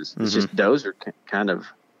Texas. It's just does are kind of,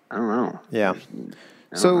 I don't know. Yeah.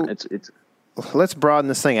 So let's broaden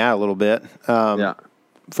this thing out a little bit.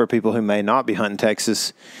 For people who may not be hunting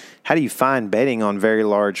Texas, how do you find bedding on very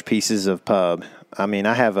large pieces of pub? I mean,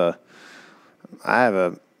 I have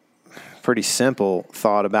a pretty simple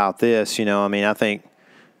thought about this. I mean, I think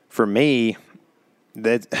for me,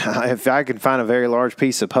 that if I can find a very large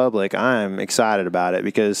piece of public, I'm excited about it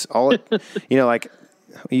because like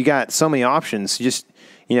you got so many options. Just,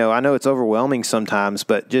 I know it's overwhelming sometimes,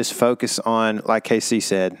 but just focus on, like KC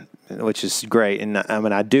said, which is great. And I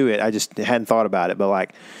mean, I do it. I just hadn't thought about it, but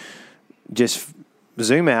like just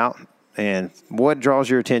zoom out and what draws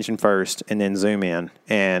your attention first, and then zoom in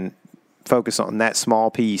and focus on that small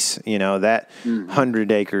piece, that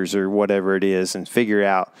 100 acres or whatever it is, and figure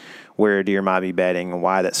out where a deer might be bedding and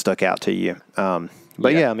why that stuck out to you.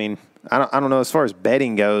 But I mean, I don't know, as far as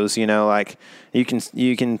bedding goes, like you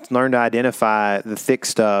can learn to identify the thick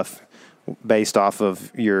stuff based off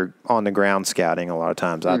of your on the ground scouting a lot of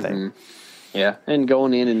times, I think. Yeah. And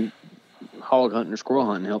going in and hog hunting or squirrel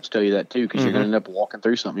hunting helps tell you that too, because you're going to end up walking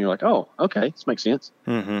through something. You're like, oh, okay, this makes sense.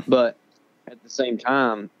 But at the same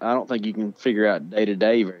time, I don't think you can figure out day to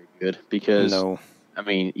day very good because, I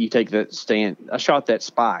mean, you take that stand. I shot that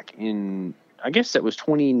spike in, I guess that was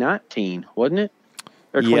 2019, wasn't it?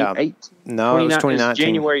 Or 2018? No, it was 2019.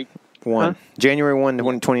 January 1. January 1,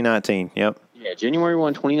 2019. Yep. Yeah, January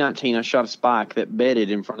 1, 2019, I shot a spike that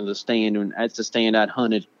bedded in front of the stand, and that's a stand I'd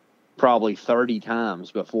hunted probably 30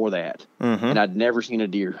 times before that, and I'd never seen a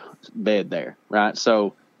deer bed there, right?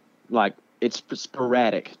 So, like, it's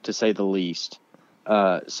sporadic, to say the least.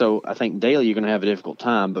 So I think daily you're going to have a difficult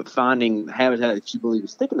time, but finding habitat that you believe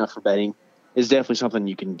is thick enough for bedding is definitely something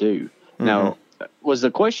you can do. Now, was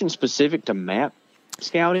the question specific to map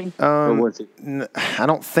scouting, or was it? I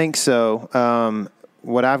don't think so.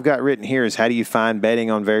 What I've got written here is how do you find bedding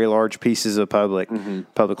on very large pieces of public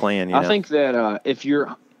land? I think that if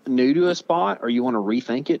you're new to a spot or you want to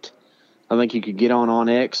rethink it, I think you could get on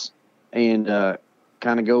OnX and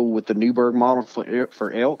kind of go with the Newberg model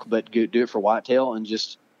for elk, but do it for whitetail and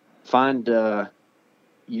just find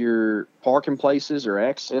your parking places or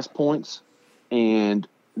access points and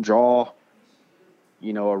draw,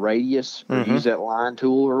 a radius or use that line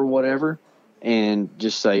tool or whatever. And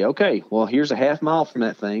just say, okay, well, here's a half mile from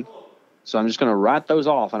that thing. So I'm just going to write those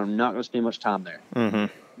off, and I'm not going to spend much time there.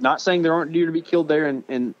 Not saying there aren't deer to be killed there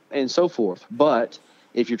and so forth. But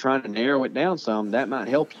if you're trying to narrow it down some, that might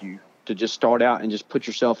help you to just start out and just put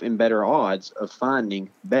yourself in better odds of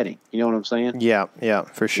finding bedding. You know what I'm saying? Yeah,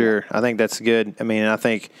 for sure. I think that's good. I mean, I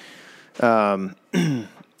think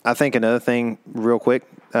another thing real quick,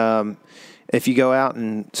 if you go out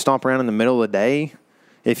and stomp around in the middle of the day,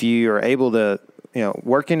 if you are able to,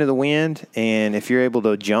 work into the wind, and if you're able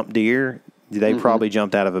to jump deer, they probably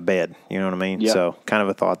jumped out of a bed. You know what I mean? Yeah. So kind of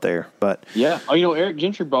a thought there. But yeah. Oh, Eric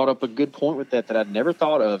Gentry brought up a good point with that I'd never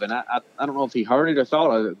thought of. And I don't know if he heard it or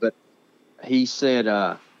thought of it, but he said,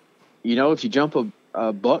 if you jump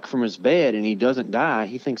a buck from his bed and he doesn't die,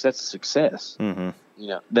 he thinks that's a success.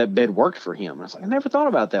 That bed worked for him. And I was like, I never thought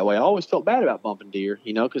about it that way. I always felt bad about bumping deer,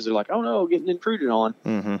 because they're like, oh no, getting intruded on.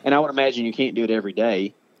 And I would imagine you can't do it every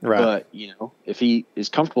day. Right. But, if he is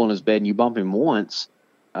comfortable in his bed and you bump him once,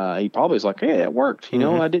 he probably was like, hey, that worked. You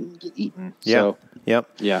know, I didn't get eaten. Yeah. So, yep.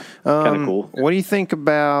 Yeah. Kind of cool. What do you think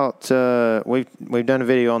about, we've done a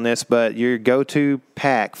video on this, but your go-to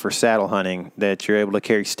pack for saddle hunting that you're able to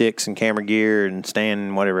carry sticks and camera gear and stand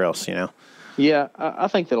and whatever else, you know? Yeah, I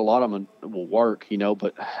think that a lot of them will work, you know,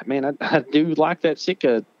 but man, I do like that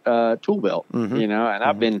Sitka tool belt, you know, and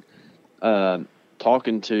I've been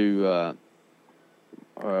talking to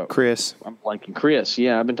Chris. I'm blanking. Chris.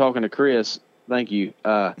 Yeah, I've been talking to Chris. Thank you.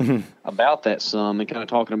 About that some and kind of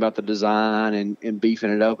talking about the design and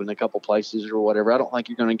beefing it up in a couple places or whatever. I don't think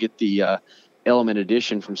you're going to get the Element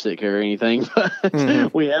Edition from Sitka or anything,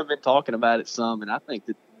 but we have been talking about it some, and I think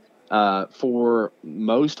that for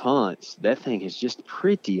most hunts, that thing is just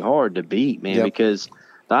pretty hard to beat, man, because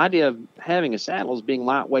the idea of having a saddle is being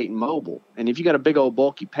lightweight and mobile. And if you got a big old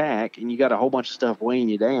bulky pack and you got a whole bunch of stuff weighing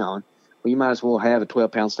you down, well, you might as well have a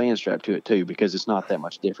 12-pound stand strap to it too, because it's not that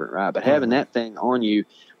much different, right? But having that thing on you,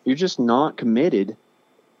 you're just not committed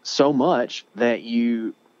so much that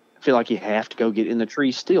you feel like you have to go get in the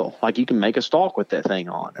tree still. Like you can make a stalk with that thing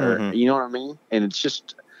on, or you know what I mean? And it's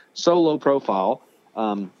just so low profile.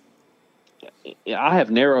 I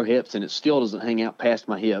have narrow hips, and it still doesn't hang out past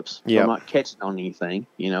my hips. So I'm not catching on anything,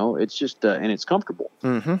 you know. It's just and it's comfortable.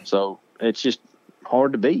 So it's just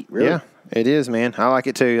hard to beat, really. Yeah, it is, man. I like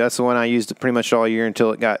it too. That's the one I used pretty much all year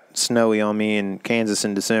until it got snowy on me in Kansas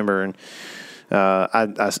in December, and I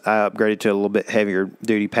upgraded to a little bit heavier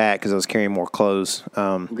duty pack because I was carrying more clothes.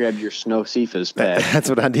 Grabbed your Snow Cephas pack. That's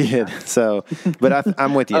what I did. So, but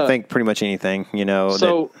I'm with you. I think pretty much anything, you know.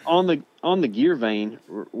 So on the gear vein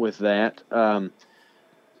with that,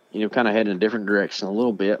 you know, kind of heading in a different direction a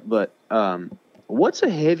little bit, but what's a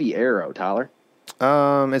heavy arrow, Tyler?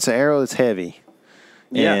 It's an arrow that's heavy.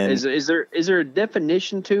 Yeah. Is there a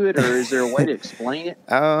definition to it, or is there a way to explain it?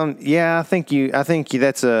 Yeah, I think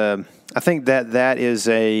that is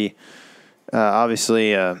a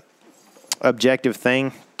obviously a objective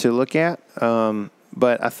thing to look at.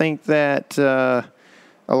 But I think that a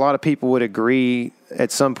lot of people would agree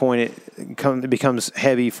at some point it becomes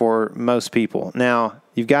heavy for most people. Now,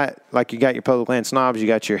 you got your public land snobs, you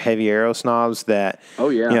got your heavy arrow snobs that,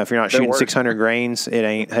 you know, if you're not shooting 600 grains, it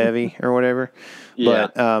ain't heavy or whatever. Yeah.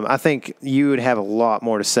 But I think you would have a lot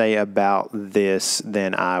more to say about this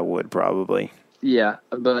than I would probably. Yeah,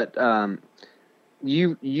 but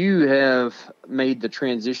you have made the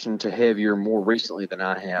transition to heavier more recently than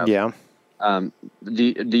I have. Yeah. Are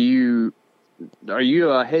you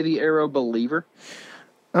a heavy arrow believer?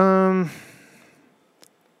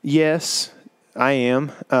 Yes, I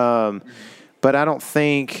am. But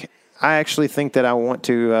I actually think that I want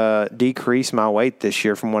to decrease my weight this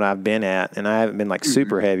year from what I've been at, and I haven't been like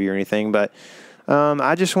super heavy or anything, but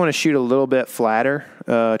I just want to shoot a little bit flatter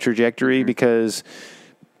trajectory because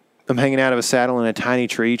I'm hanging out of a saddle in a tiny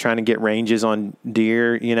tree trying to get ranges on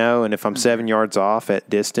deer, you know, and if I'm 7 yards off at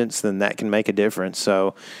distance, then that can make a difference.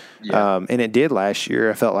 So, and it did last year,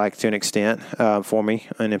 I felt like, to an extent for me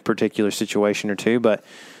in a particular situation or two. But,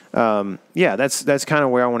 that's kind of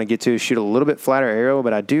where I want to get to, shoot a little bit flatter arrow,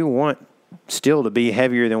 but I do want still to be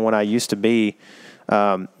heavier than what I used to be.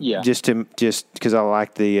 Just because I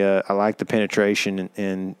like the penetration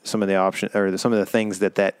and some of the options or some of the things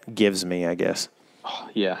that gives me, I guess. Oh,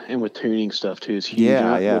 yeah, and with tuning stuff too is huge.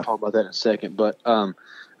 We'll talk about that in a second. But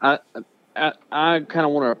I kind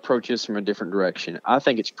of want to approach this from a different direction. I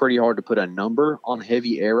think it's pretty hard to put a number on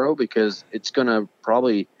heavy arrow because it's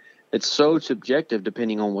so subjective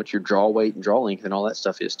depending on what your draw weight and draw length and all that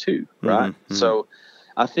stuff is too, right? So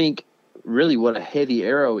I think really what a heavy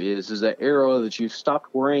arrow is that arrow that you've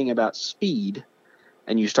stopped worrying about speed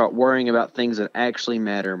and you start worrying about things that actually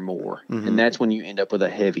matter more. And that's when you end up with a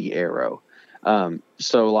heavy arrow.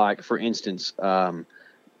 So like, for instance,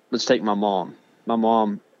 let's take my mom. My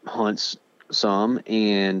mom hunts some,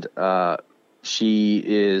 and she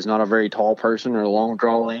is not a very tall person or a long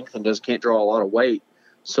draw length and can't draw a lot of weight.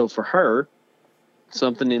 So for her,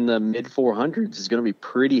 something in the mid 400s is going to be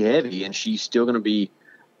pretty heavy, and she's still going to be,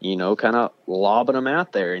 you know, kind of lobbing them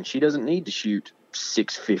out there, and she doesn't need to shoot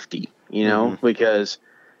 650, you know, because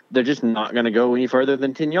they're just not going to go any further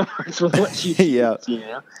than 10 yards with what she shoots, you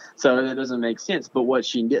know? So that doesn't make sense. But what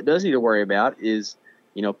she does need to worry about is,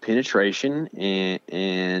 you know, penetration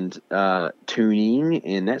and tuning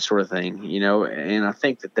and that sort of thing, you know, and I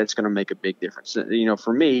think that's going to make a big difference. You know,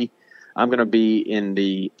 for me, I'm going to be in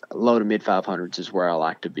the low to mid 500s is where I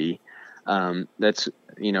like to be. That's,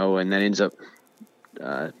 you know, and that ends up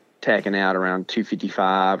tacking out around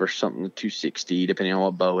 255 or something, 260, depending on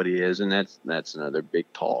what bow it is. And that's another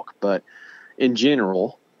big talk. But in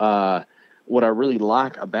general, what I really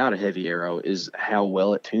like about a heavy arrow is how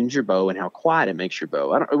well it tunes your bow and how quiet it makes your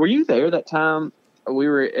bow. Were you there that time we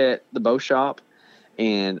were at the bow shop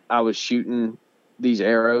and I was shooting these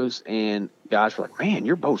arrows and guys were like, "Man,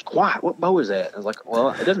 your bow's quiet. What bow is that?" I was like, "Well,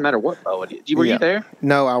 it doesn't matter what bow it is." Were you there?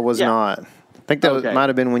 No, I was not. I think that might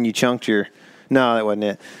have been when you chunked your. No, that wasn't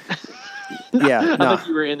it. Yeah, no. I think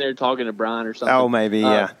you were in there talking to Brian or something. Oh, maybe,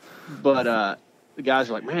 yeah. But the guys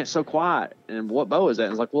were like, "Man, it's so quiet." And what bow is that? And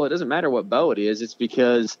I was like, "Well, it doesn't matter what bow it is. It's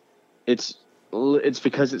because it's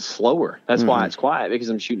slower. That's why it's quiet, because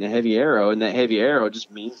I'm shooting a heavy arrow, and that heavy arrow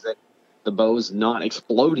just means that the bow's not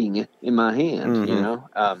exploding in my hand, you know?"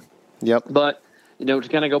 Yep. But, you know, to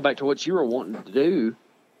kind of go back to what you were wanting to do,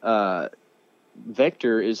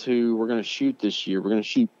 Vector is who we're going to shoot this year. We're going to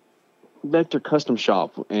shoot Vector Custom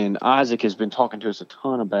Shop, and Isaac has been talking to us a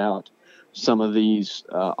ton about some of these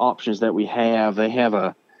options that we have. They have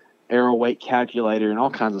a arrow weight calculator and all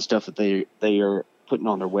kinds of stuff that they are putting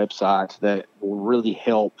on their website that will really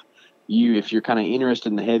help you if you're kind of interested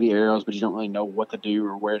in the heavy arrows, but you don't really know what to do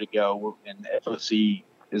or where to go. And FOC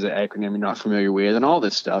is an acronym you're not familiar with, and all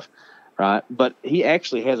this stuff, right? But he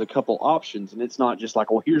actually has a couple options, and it's not just like,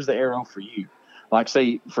 well, here's the arrow for you. Like,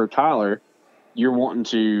 say, for Tyler, you're wanting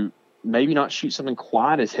to maybe not shoot something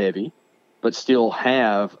quite as heavy, but still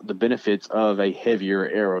have the benefits of a heavier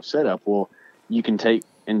arrow setup. Well, you can take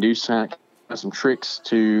and do some tricks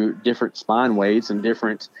to different spine weights and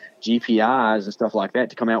different GPIs and stuff like that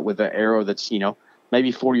to come out with an arrow that's, you know,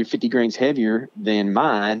 maybe 40 or 50 grains heavier than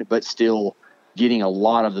mine, but still getting a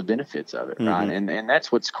lot of the benefits of it, right? And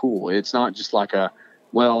that's what's cool. It's not just like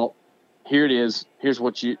well, here it is. Here's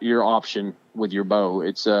what your option with your bow.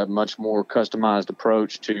 It's a much more customized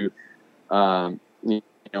approach to, you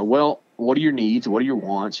know, well, what are your needs? What are your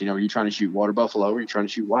wants? You know, are you trying to shoot water buffalo? Or are you trying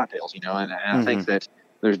to shoot whitetails? You know, and I think that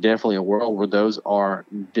there's definitely a world where those are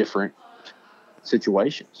different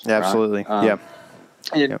situations. Absolutely. Right?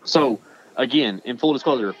 And so, again, in full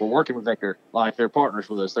disclosure, we're working with Vector. Like, they're partners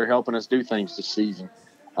with us. They're helping us do things this season.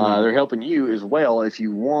 They're helping you as well if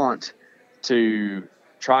you want to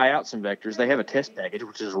try out some Vectors. They have a test package,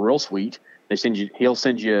 which is real sweet. He'll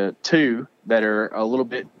send you two that are a little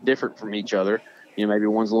bit different from each other. You know, maybe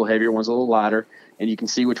one's a little heavier, one's a little lighter, and you can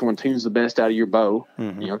see which one tunes the best out of your bow.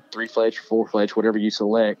 You know, 3-fletch, 4-fletch, whatever you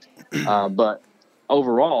select. But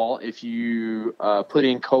overall, if you put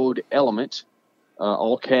in code ELEMENT,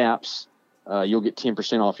 all caps, you'll get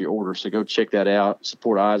 10% off your order. So go check that out.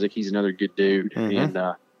 Support Isaac. He's another good dude, and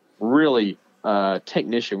really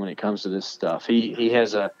technician when it comes to this stuff. He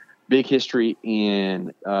has a big history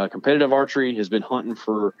in competitive archery. Has been hunting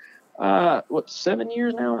for 7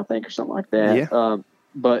 years now, I think, or something like that.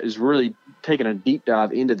 But is really taking a deep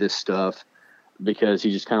dive into this stuff because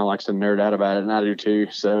he just kind of likes to nerd out about it, and I do too.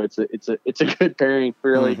 So it's a good pairing,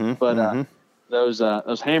 really. But those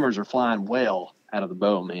hammers are flying well out of the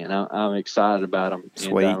bow, man. I'm excited about them.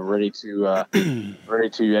 Sweet. And I'm ready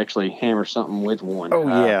to actually hammer something with one. Oh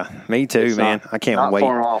yeah, me too, man. I can't wait. Not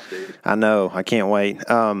far off, dude. I know. I can't wait.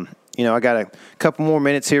 You know, I got a couple more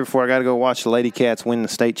minutes here before I got to go watch the Lady Cats win the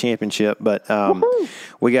state championship. But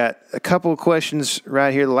we got a couple of questions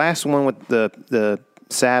right here. The last one with the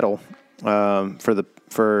saddle or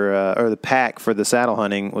the pack for the saddle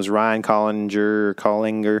hunting was Ryan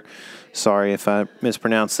Collinger. Sorry if I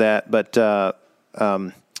mispronounced that. But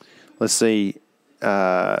let's see.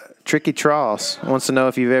 Tricky Tross wants to know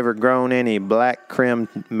if you've ever grown any black crim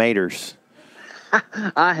maters.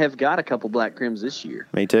 I have got a couple black crims this year.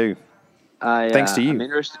 Me too. Thanks to you. I'm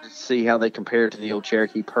interested to see how they compare to the old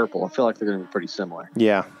Cherokee Purple. I feel like they're going to be pretty similar.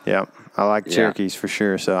 Yeah. I like Cherokees for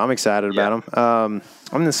sure, so I'm excited about them.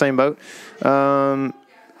 I'm in the same boat. Austin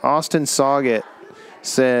Sauget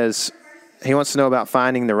says he wants to know about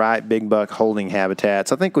finding the right big buck holding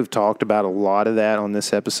habitats. I think we've talked about a lot of that on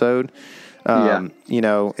this episode. You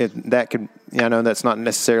know, I know that's not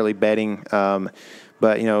necessarily bedding,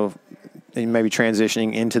 but, you know, maybe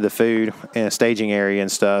transitioning into the food and a staging area and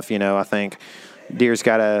stuff. You know, I think a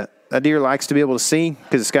deer likes to be able to see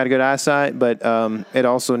because it's got a good eyesight, but it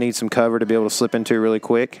also needs some cover to be able to slip into really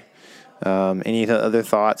quick. Any other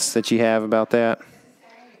thoughts that you have about that?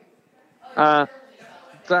 Not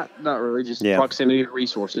really. Just proximity to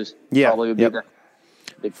resources. Probably would be the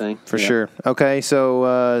big thing. For sure. Okay,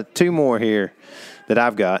 so two more here that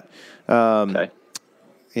I've got. Okay.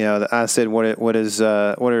 You know, I said, what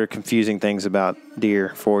are confusing things about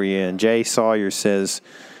deer for you? And Jay Sawyer says,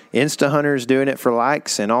 Insta hunters doing it for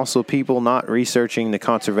likes, and also people not researching the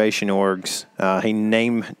conservation orgs. He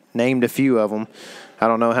named a few of them. I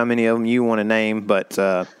don't know how many of them you want to name, but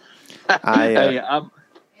Hey,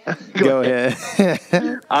 Go ahead.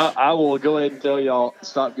 I will go ahead and tell y'all,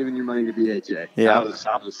 stop giving your money to BHA. Yeah. I'll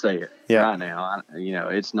just say it right now.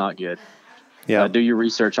 It's not good. Yeah. Do your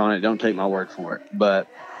research on it. Don't take my word for it. But,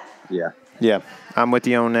 yeah. Yeah, I'm with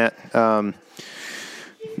you on that.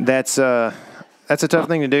 That's a tough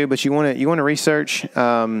thing to do, but you want to research.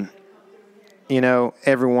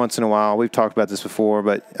 Every once in a while, we've talked about this before,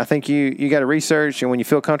 but I think you got to research, and when you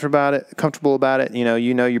feel comfortable about it,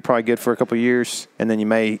 you're probably good for a couple of years, and then you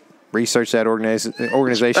may research that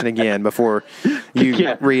organization again before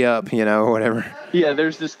you re-up, or whatever. Yeah,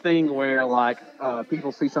 there's this thing where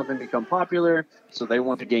people see something become popular, so they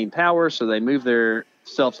want to gain power, so they move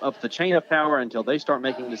themselves up the chain of power until they start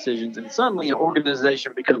making decisions, and suddenly an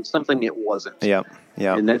organization becomes something it wasn't. Yeah.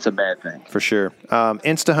 And that's a bad thing. For sure.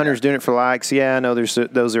 Insta Hunters doing it for likes. Yeah, I know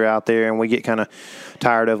those are out there, and we get kind of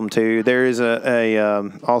tired of them too. There is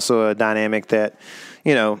also a dynamic that,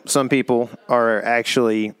 some people are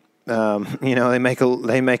actually, they make a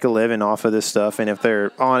living off of this stuff, and if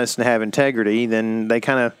they're honest and have integrity, then they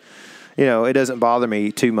kind of, it doesn't bother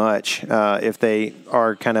me too much if they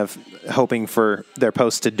are kind of hoping for their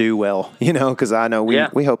posts to do well, because I know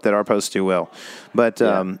we hope that our posts do well. But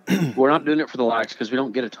we're not doing it for the likes because we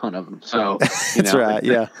don't get a ton of them. So that's right.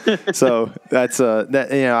 Yeah. So that's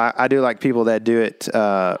that. I do like people that do it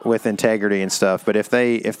with integrity and stuff. But if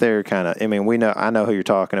they're kind of, I know who you're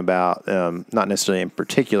talking about. Not necessarily in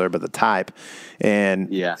particular, but the type. And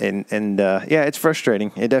it's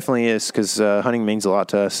frustrating. It definitely is, because hunting means a lot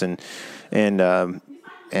to us, and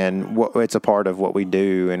it's a part of what we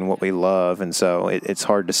do and what we love, and so it's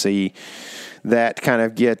hard to see that kind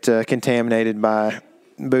of get contaminated by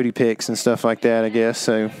booty pics and stuff like that, I guess.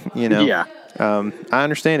 So I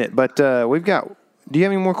understand it, but we've got. Do you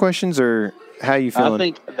have any more questions, or how you feeling? I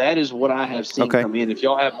think that is what I have seen come in. If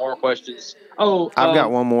y'all have more questions, I've got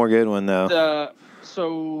one more good one though.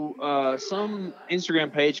 Some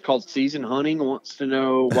Instagram page called Season Hunting wants to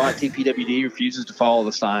know why TPWD refuses to follow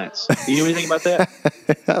the science. Do you know anything about that?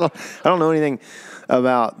 I don't know anything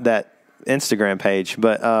about that Instagram page,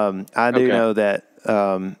 but I do know that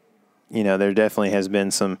there definitely has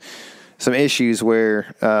been some issues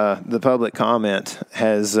where the public comment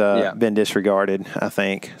has been disregarded, I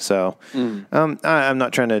think. So I'm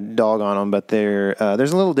not trying to dog on them, but there's a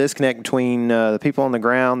little disconnect between the people on the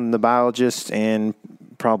ground, the biologists, and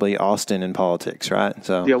probably Austin in politics, right?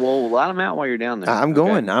 So let them out while you're down there. I'm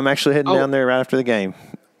going. I'm actually heading down there right after the game.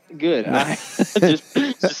 Good.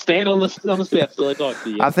 Just stand on the steps till I talk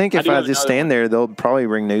to you. I think if I just stand there, they'll probably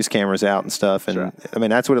bring news cameras out and stuff. And right.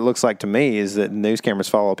 That's what it looks like to me, is that news cameras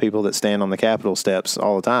follow people that stand on the Capitol steps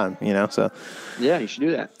all the time. So yeah, you should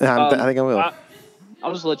do that. I think I will.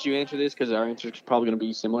 I'll just let you answer this, because our answer is probably going to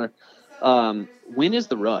be similar. When is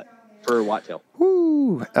the rut for whitetail?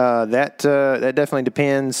 That definitely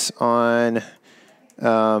depends on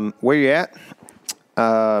where you're at.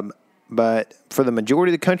 But for the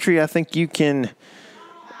majority of the country, I think you can.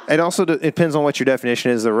 It also depends on what your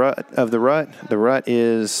definition is. The rut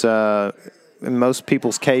is, in most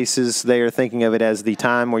people's cases, they are thinking of it as the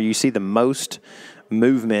time where you see the most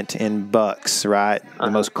movement in bucks, right?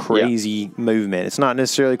 The most crazy movement. It's not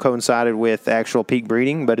necessarily coincided with actual peak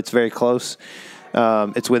breeding, but it's very close.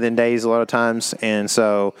 It's within days a lot of times. And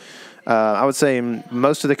so I would say in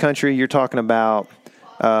most of the country, you're talking about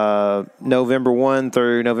November 1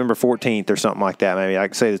 through November 14th or something like that. Maybe I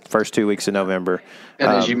could say the first 2 weeks of November. And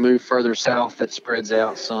as you move further south, that spreads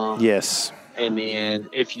out some. Yes. And then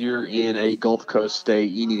if you're in a Gulf Coast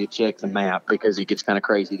state, you need to check the map, because it gets kind of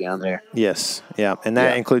crazy down there. Yes. Yeah. And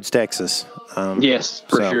that includes Texas. Yes,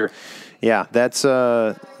 for sure. Yeah.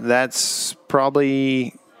 That's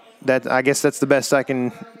probably that. I guess that's the best I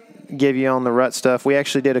can give you on the rut stuff. We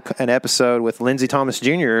actually did an episode with Lindsey Thomas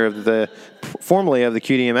Jr. formerly of the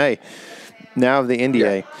QDMA, now of the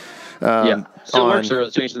NDA. Still works, or they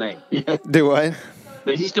changed the name. Do what?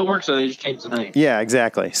 But he still works, so they just changed the name. Yeah,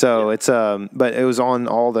 exactly. So it's but it was on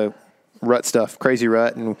all the rut stuff, crazy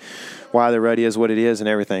rut, and why the rut is what it is and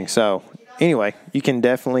everything. So anyway, you can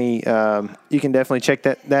definitely check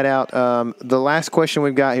that out. The last question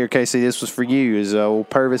we've got here, Casey, this was for you, is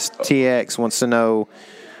Purvis TX wants to know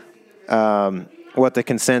what the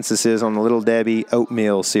consensus is on the Little Debbie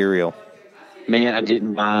oatmeal cereal. Man, I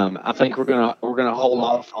didn't buy them. I think we're gonna hold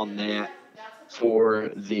off on that for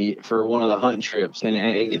one of the hunting trips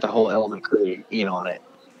and get the whole Element crew in on it.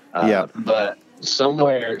 But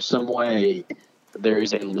somewhere, some way, there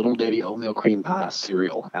is a Little Debbie oatmeal cream pie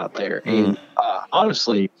cereal out there, and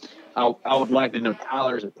honestly, I would like to know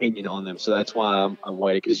Tyler's opinion on them. So that's why I'm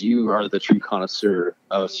waiting, because you are the true connoisseur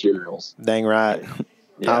of cereals. Dang right.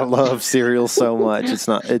 I love cereal so much.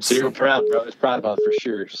 It's cereal proud, bro. It's proud about for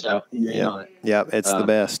sure. So you're in on it. Yeah, it's the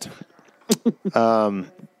best.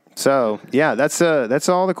 So yeah, that's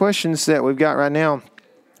all the questions that we've got right now.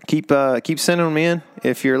 Keep sending them in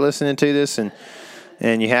if you're listening to this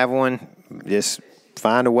and you have one. Just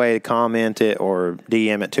find a way to comment it or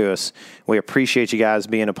DM it to us. We appreciate you guys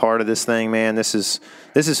being a part of this thing, man. This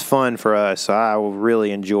is fun for us. I will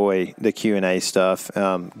really enjoy the Q&A stuff.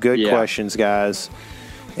 Good questions, guys.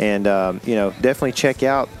 And, definitely check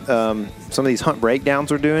out some of these hunt breakdowns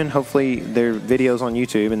we're doing. Hopefully they're videos on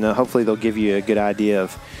YouTube, and hopefully they'll give you a good idea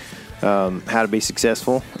of how to be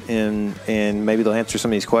successful. And maybe they'll answer some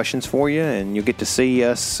of these questions for you, and you'll get to see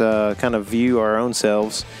us kind of view our own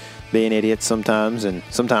selves being idiots sometimes and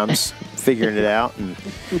sometimes figuring it out and,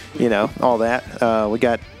 all that. We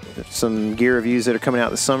got some gear reviews that are coming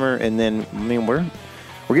out this summer, and then,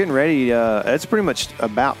 we're getting ready. It's pretty much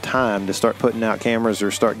about time to start putting out cameras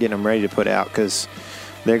or start getting them ready to put out, because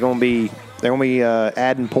they're going to be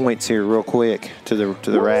adding points here real quick to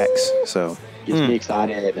the racks. So gets me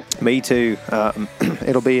excited. Me too.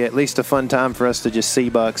 It'll be at least a fun time for us to just see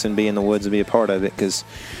bucks and be in the woods and be a part of it, because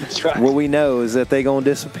what we know is that they're going to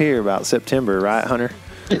disappear about September, right, Hunter?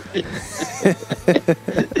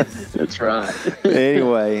 That's right.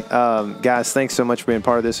 Anyway, guys, thanks so much for being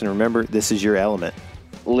part of this, and remember, this is your element.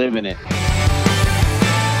 Living it.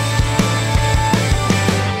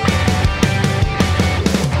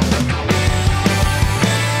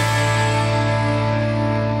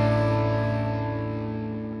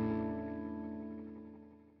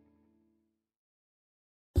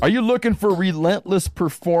 Are you looking for relentless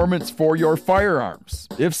performance for your firearms?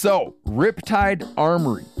 If so, Riptide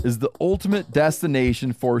Armory is the ultimate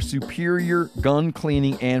destination for superior gun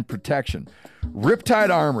cleaning and protection. Riptide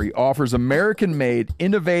Armory offers American-made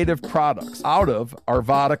innovative products out of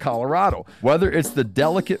Arvada, Colorado. Whether it's the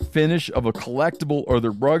delicate finish of a collectible or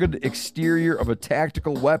the rugged exterior of a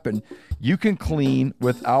tactical weapon, you can clean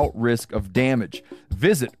without risk of damage.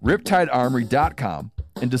 Visit riptidearmory.com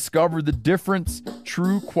and discover the difference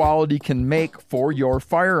true quality can make for your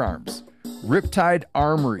firearms. Riptide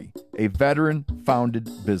Armory, a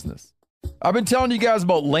veteran-founded business. I've been telling you guys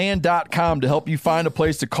about land.com to help you find a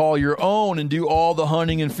place to call your own and do all the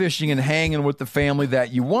hunting and fishing and hanging with the family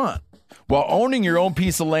that you want. While owning your own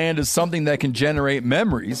piece of land is something that can generate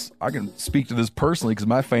memories, I can speak to this personally because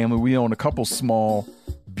my family, we own a couple small,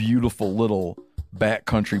 beautiful little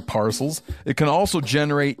backcountry parcels. It can also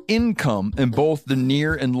generate income in both the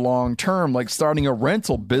near and long term, like starting a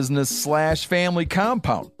rental business / family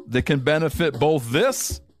compound that can benefit both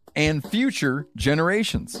this and future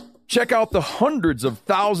generations. Check out the hundreds of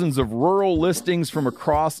thousands of rural listings from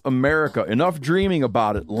across America. Enough dreaming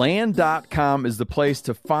about it. Land.com is the place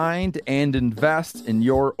to find and invest in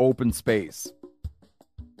your open space.